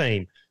another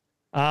team.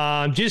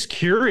 Just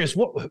curious,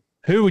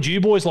 who would you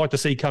boys like to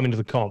see come into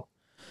the comp?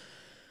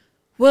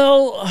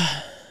 Well,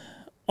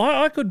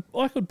 I could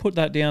put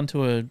that down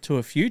to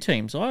a few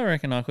teams. I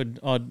reckon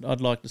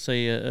I'd like to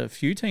see a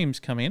few teams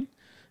come in.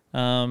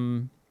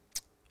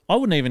 I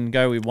wouldn't even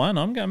go with one.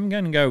 I'm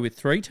going to go with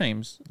 3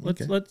 teams.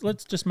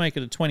 Let's just make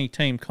it a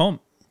 20-team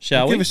comp,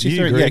 shall we? Give us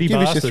your 3. Yeah,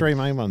 give us your 3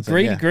 main ones.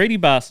 Greedy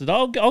bastard.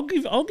 I'll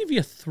give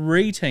you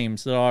 3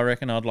 teams that I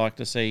reckon I'd like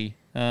to see.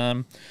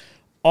 I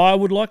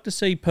would like to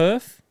see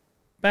Perth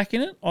back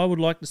in it. I would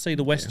like to see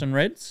the Western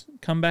Reds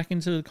come back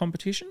into the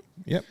competition.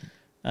 Yep.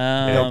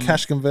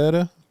 Cash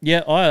converter.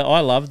 Yeah, I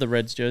love the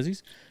Reds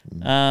jerseys.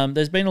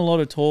 There's been a lot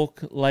of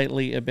talk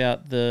lately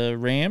about the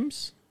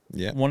Rams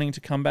wanting to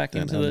come back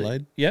into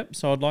Adelaide. Yep,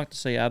 so I'd like to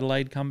see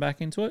Adelaide come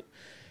back into it.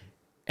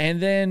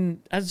 And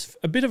then as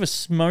a bit of a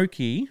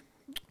smoky,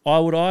 I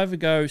would either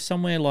go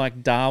somewhere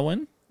like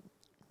Darwin.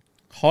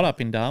 Hot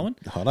up in Darwin.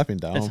 Hot up in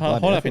Darwin. It's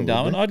hot up in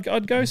Darwin.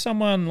 I'd go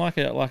someone like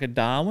a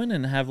Darwin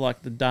and have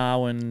like the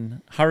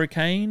Darwin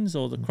Hurricanes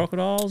or the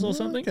Crocodiles or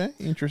something. Okay,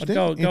 interesting.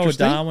 I'd go a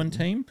Darwin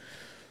team.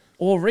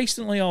 Or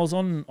recently I was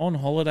on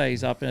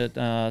holidays up at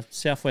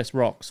Southwest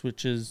Rocks,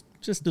 which is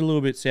just a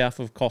little bit south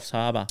of Coffs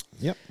Harbour.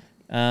 Yep.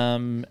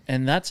 And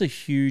that's a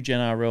huge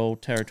NRL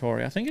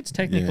territory. I think it's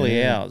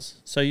technically ours.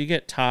 So you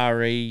get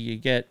Taree, you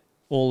get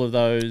all of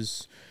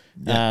those...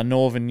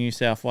 Northern New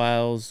South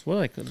Wales.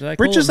 What do they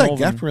bridges call it?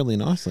 That gap really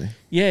nicely.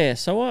 Yeah,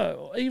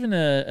 so even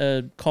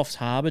a Coffs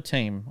Harbour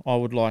team I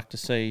would like to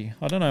see.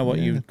 I don't know what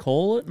you would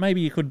call it. Maybe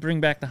you could bring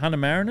back the Hunter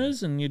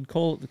Mariners and you'd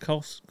call it the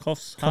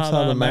Coffs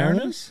Harbour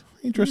Mariners.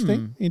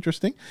 Interesting.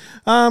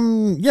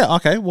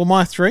 Okay. Well,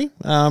 my 3,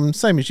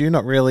 same as you,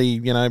 not really,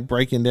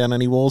 breaking down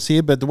any walls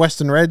here, but the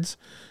Western Reds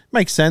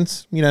makes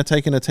sense,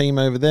 taking a team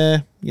over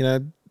there,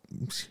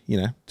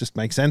 just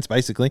makes sense,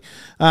 basically.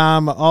 I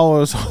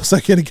was also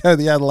going to go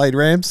the Adelaide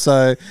Rams.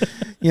 So,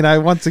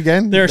 once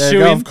again, they're a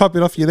shoo-in. I've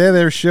copied off you there.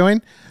 They're a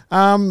shoo-in.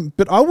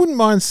 But I wouldn't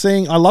mind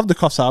seeing, I love the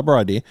Coffs Harbour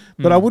idea,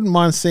 but I wouldn't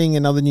mind seeing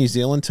another New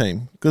Zealand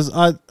team because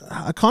I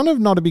kind of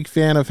not a big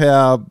fan of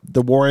how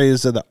the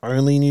Warriors are the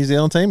only New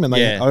Zealand team and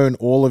they own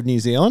all of New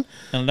Zealand.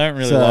 And I don't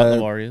really like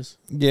the Warriors.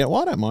 Yeah,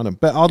 well, I don't mind them,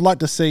 but I'd like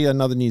to see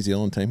another New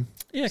Zealand team.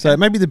 Yeah, so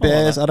maybe the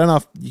Bears. I don't know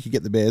if you could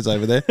get the Bears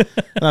over there. I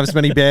don't have as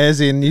many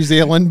Bears in New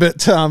Zealand,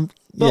 but Well,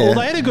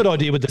 they had a good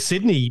idea with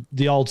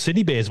the old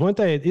Sydney Bears, weren't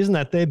they? Isn't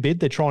that their bid?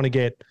 They're trying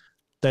to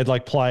they'd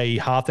like play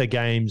half their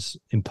games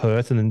in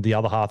Perth and then the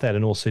other half out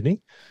in North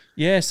Sydney.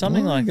 Yeah,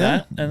 something like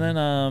that. And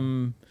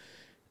then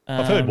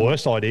I've heard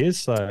worse ideas.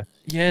 So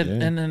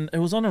and then it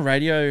was on a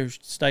radio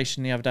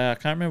station the other day. I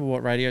can't remember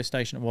what radio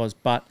station it was,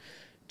 but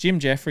Jim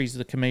Jeffries,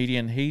 the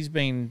comedian, he's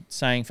been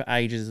saying for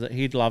ages that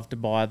he'd love to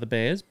buy the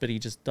Bears, but he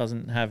just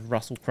doesn't have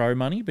Russell Crowe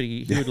money, but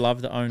he would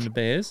love to own the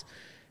Bears.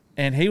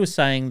 And he was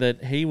saying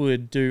that he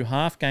would do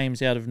half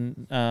games out of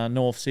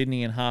North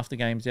Sydney and half the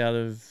games out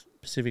of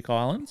Pacific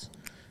Islands.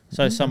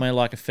 So somewhere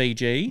like a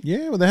Fiji.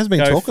 Yeah, well, there has been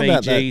talk Fiji,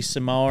 about that.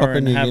 Samoa, Papua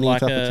and New have Guinea like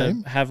type of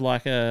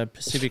team. a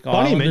Pacific Funny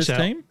you Islanders mention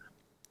that. team.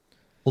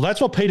 Well, that's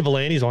what Peter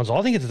V'landys on. So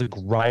I think it's a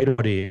great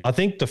idea. I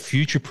think to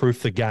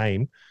future-proof the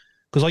game,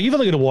 because like you've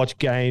only got to watch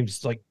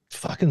games like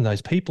fucking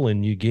those people in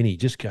New Guinea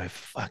just go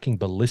fucking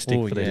ballistic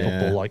for their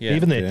football. Like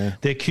even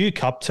their Q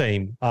Cup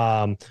team.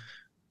 I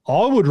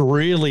would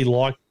really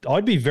like.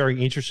 I'd be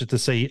very interested to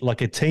see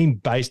like a team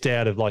based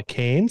out of like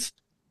Cairns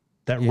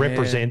that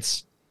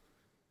represents.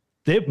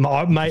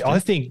 Mate, I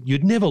think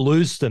you'd never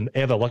lose them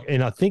ever. Like,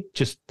 and I think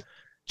just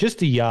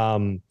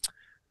the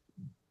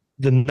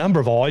number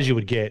of eyes you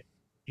would get.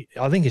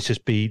 I think it's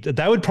just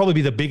that would probably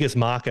be the biggest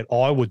market.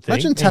 I would think.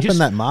 Imagine tapping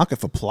that market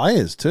for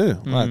players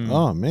too. Like,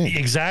 oh man,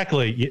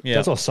 exactly.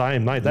 That's what I'm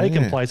saying, mate. They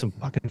can play some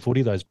fucking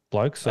footy. Those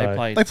blokes.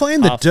 So. They play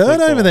in the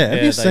dirt over there.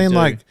 Have you seen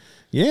like?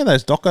 Yeah,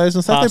 those docos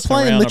and stuff. They're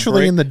playing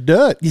literally in the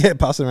dirt. Yeah,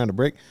 passing around a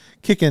brick,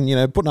 kicking,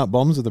 putting up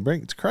bombs with the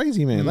brick. It's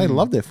crazy, man. They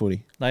love their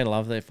footy. They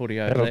love their footy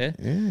over there.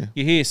 Yeah.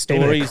 You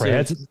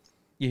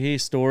hear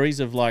stories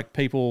of like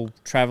people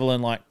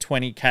traveling like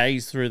 20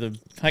 Ks through the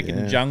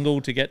fucking jungle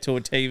to get to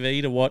a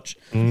TV to watch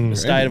the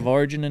State of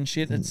Origin and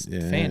shit. It's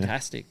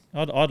fantastic.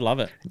 I'd love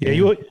it. Yeah,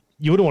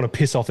 you wouldn't want to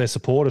piss off their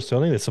supporters too. I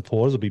think their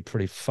supporters would be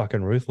pretty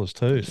fucking ruthless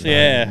too. So.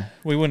 Yeah,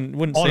 we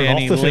wouldn't see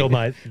any field,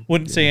 mate.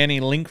 Wouldn't see any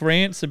link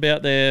rants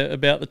about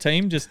the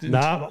team. Just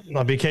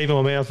I'd be keeping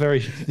my mouth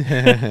very.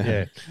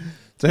 Yeah.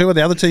 So who are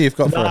the other two you've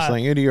got for us?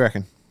 Who do you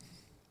reckon?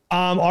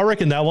 I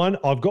reckon that one.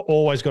 I've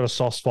always got a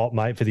soft spot,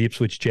 mate, for the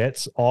Ipswich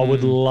Jets. I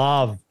would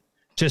love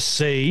to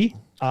see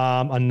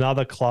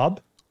another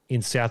club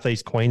in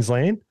southeast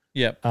Queensland.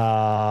 Yep.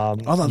 I'd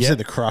love to see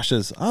the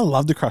Crushers. I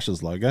love the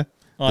Crushers logo.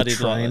 I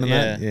did like it,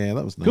 yeah. Yeah,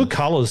 that was nice. Good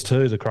colours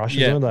too, the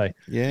Crushers, aren't they?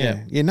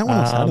 Yeah. Yeah, no one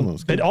else had them. It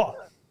was good.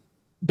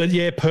 But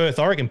yeah, Perth.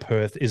 I reckon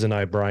Perth is a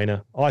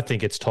no-brainer. I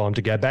think it's time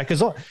to go back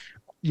because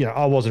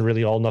I wasn't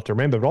really old enough to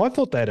remember, but I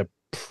thought they had a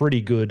pretty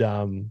good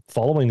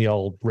following the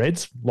old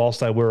Reds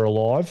whilst they were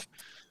alive.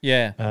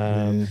 Yeah.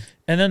 And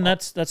then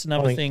that's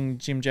another thing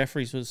Jim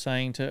Jeffries was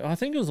saying to. I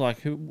think it was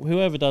like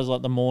whoever does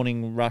like the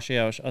morning rush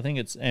hour. I think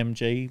it's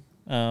MG,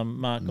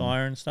 Mark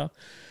Geyer and stuff.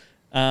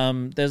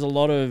 There's a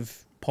lot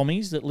of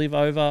Pommies that live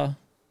over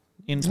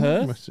in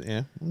Perth.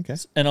 Yeah, okay.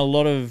 And a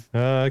lot of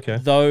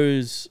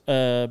those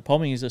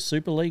Pommies are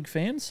Super League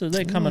fans, so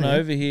they're coming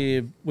over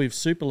here with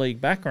Super League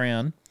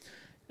background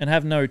and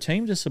have no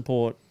team to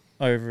support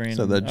over in,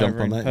 so they jump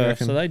on that, Perth.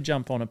 So they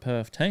jump on a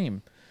Perth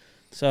team.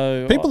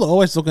 So people are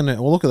always looking at.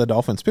 Well, look at the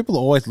Dolphins. People are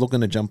always looking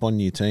to jump on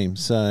new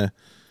teams. So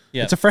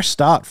it's a fresh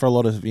start for a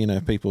lot of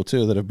people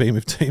too that have been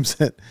with teams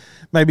that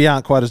maybe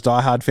aren't quite as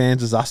diehard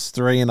fans as us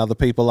three and other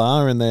people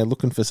are, and they're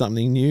looking for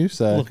something new.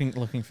 So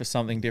looking for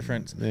something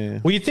different. Yeah.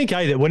 Well, you'd think,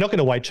 that we're not going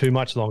to wait too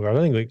much longer. I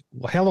don't think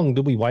how long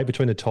did we wait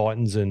between the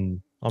Titans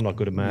and I'm not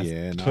good at math.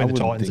 Yeah, between the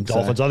Titans and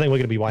Dolphins, I think we're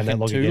going to be waiting that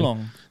long too again.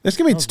 long. There's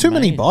going to be too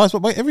many buys.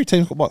 But wait, every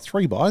team's got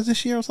 3 buys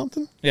this year or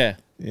something. Yeah.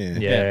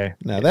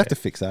 No, they have to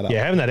fix that up.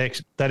 Yeah, having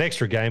that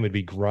extra game would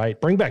be great.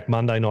 Bring back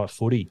Monday night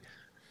footy.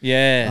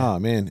 Yeah. Oh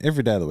man,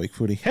 every day of the week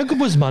footy. How good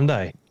was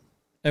Monday?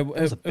 It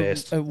was the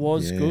best. It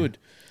was good.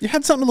 You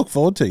had something to look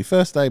forward to.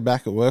 First day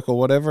back at work or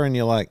whatever, and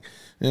you're like,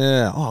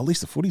 at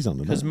least the footy's on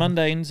tonight. Because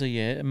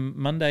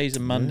Mondays are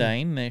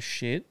mundane, they're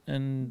shit,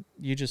 and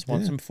you just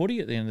want some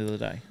footy at the end of the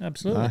day.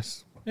 Absolutely.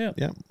 Nice. Yeah.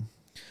 Yeah.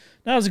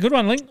 That was a good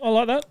one, Link. I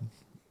like that.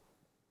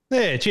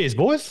 Yeah, cheers,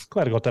 boys.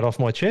 Glad I got that off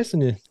my chest,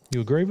 and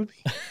you agree with me.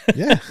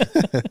 Yeah.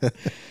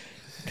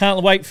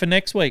 Can't wait for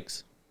next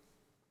week's.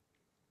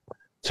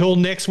 Till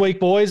next week,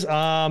 boys.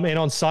 And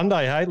on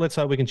Sunday, hey, let's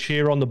hope we can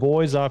cheer on the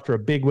boys after a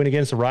big win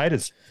against the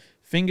Raiders.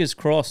 Fingers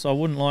crossed. I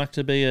wouldn't like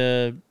to be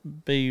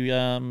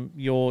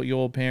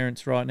your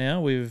parents right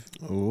now with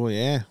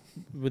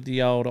with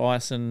the old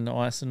ice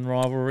and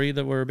rivalry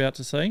that we're about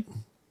to see.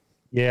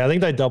 Yeah, I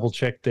think they double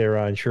checked their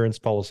insurance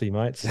policy,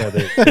 mate. So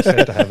they're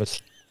set to have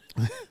us.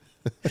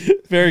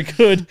 Very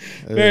good.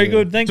 Very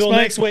good. Thanks, Till mate.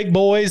 next week,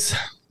 boys.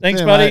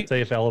 Thanks, buddy. Mate. See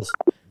you, fellas.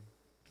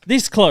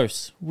 This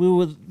close. We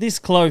were this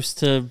close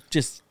to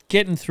just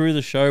getting through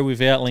the show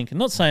without Lincoln.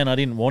 Not saying I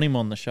didn't want him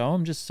on the show.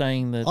 I'm just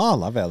saying that I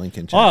love our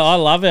Lincoln chats. I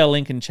love our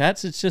Lincoln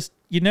chats. It's just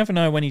you never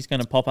know when he's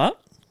going to pop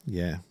up.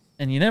 Yeah.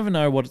 And you never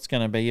know what it's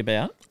going to be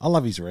about. I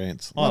love his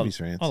rants. I love his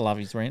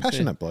rants.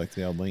 Passionate bloke,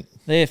 the old Link.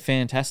 They're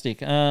fantastic.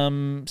 So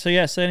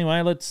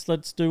anyway,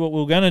 let's do what we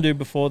were going to do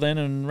before then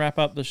and wrap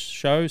up the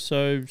show.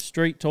 So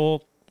street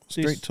talk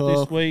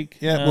this week.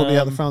 Yeah, we'll be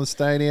out the front of the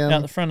stadium.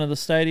 Out the front of the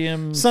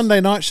stadium. Sunday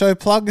night show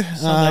plug.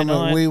 Sunday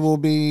night. We will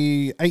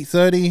be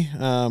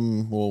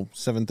 8:30, or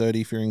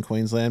 7:30 if you're in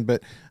Queensland,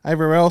 but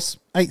everywhere else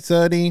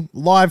 8:30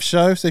 live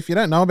show. So if you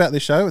don't know about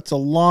this show, it's a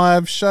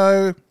live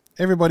show.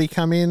 Everybody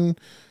come in.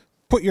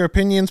 put your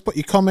opinions, put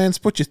your comments,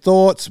 put your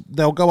thoughts.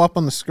 They'll go up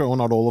on the screen. Well,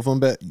 not all of them,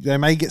 but they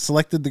may get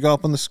selected to go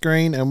up on the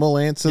screen, and we'll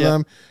answer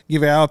them,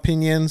 give our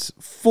opinions.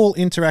 Full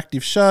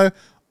interactive show.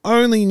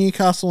 Only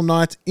Newcastle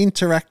Knights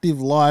interactive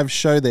live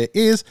show there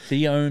is.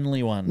 The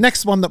only one.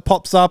 Next one that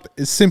pops up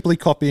is simply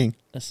copying.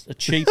 A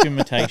cheap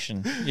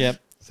imitation.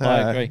 Yep. So,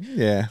 I agree.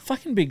 Yeah.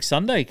 Fucking big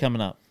Sunday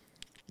coming up.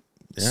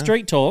 Yeah.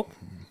 Street talk,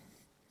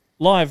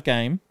 live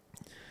game,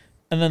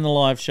 and then the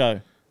live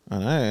show. I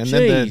know. And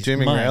then the Jeez,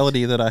 dooming mate.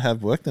 reality that I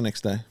have work the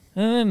next day.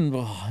 And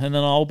then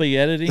I'll be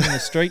editing the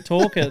street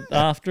talk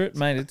after it,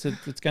 mate.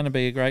 It's going to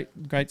be a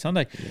great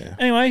Sunday. Yeah.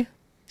 Anyway,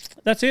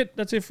 that's it.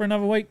 That's it for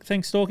another week.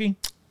 Thanks, Stalky.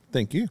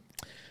 Thank you.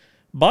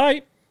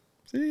 Bye.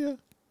 See ya.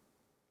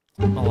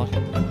 I like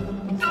it.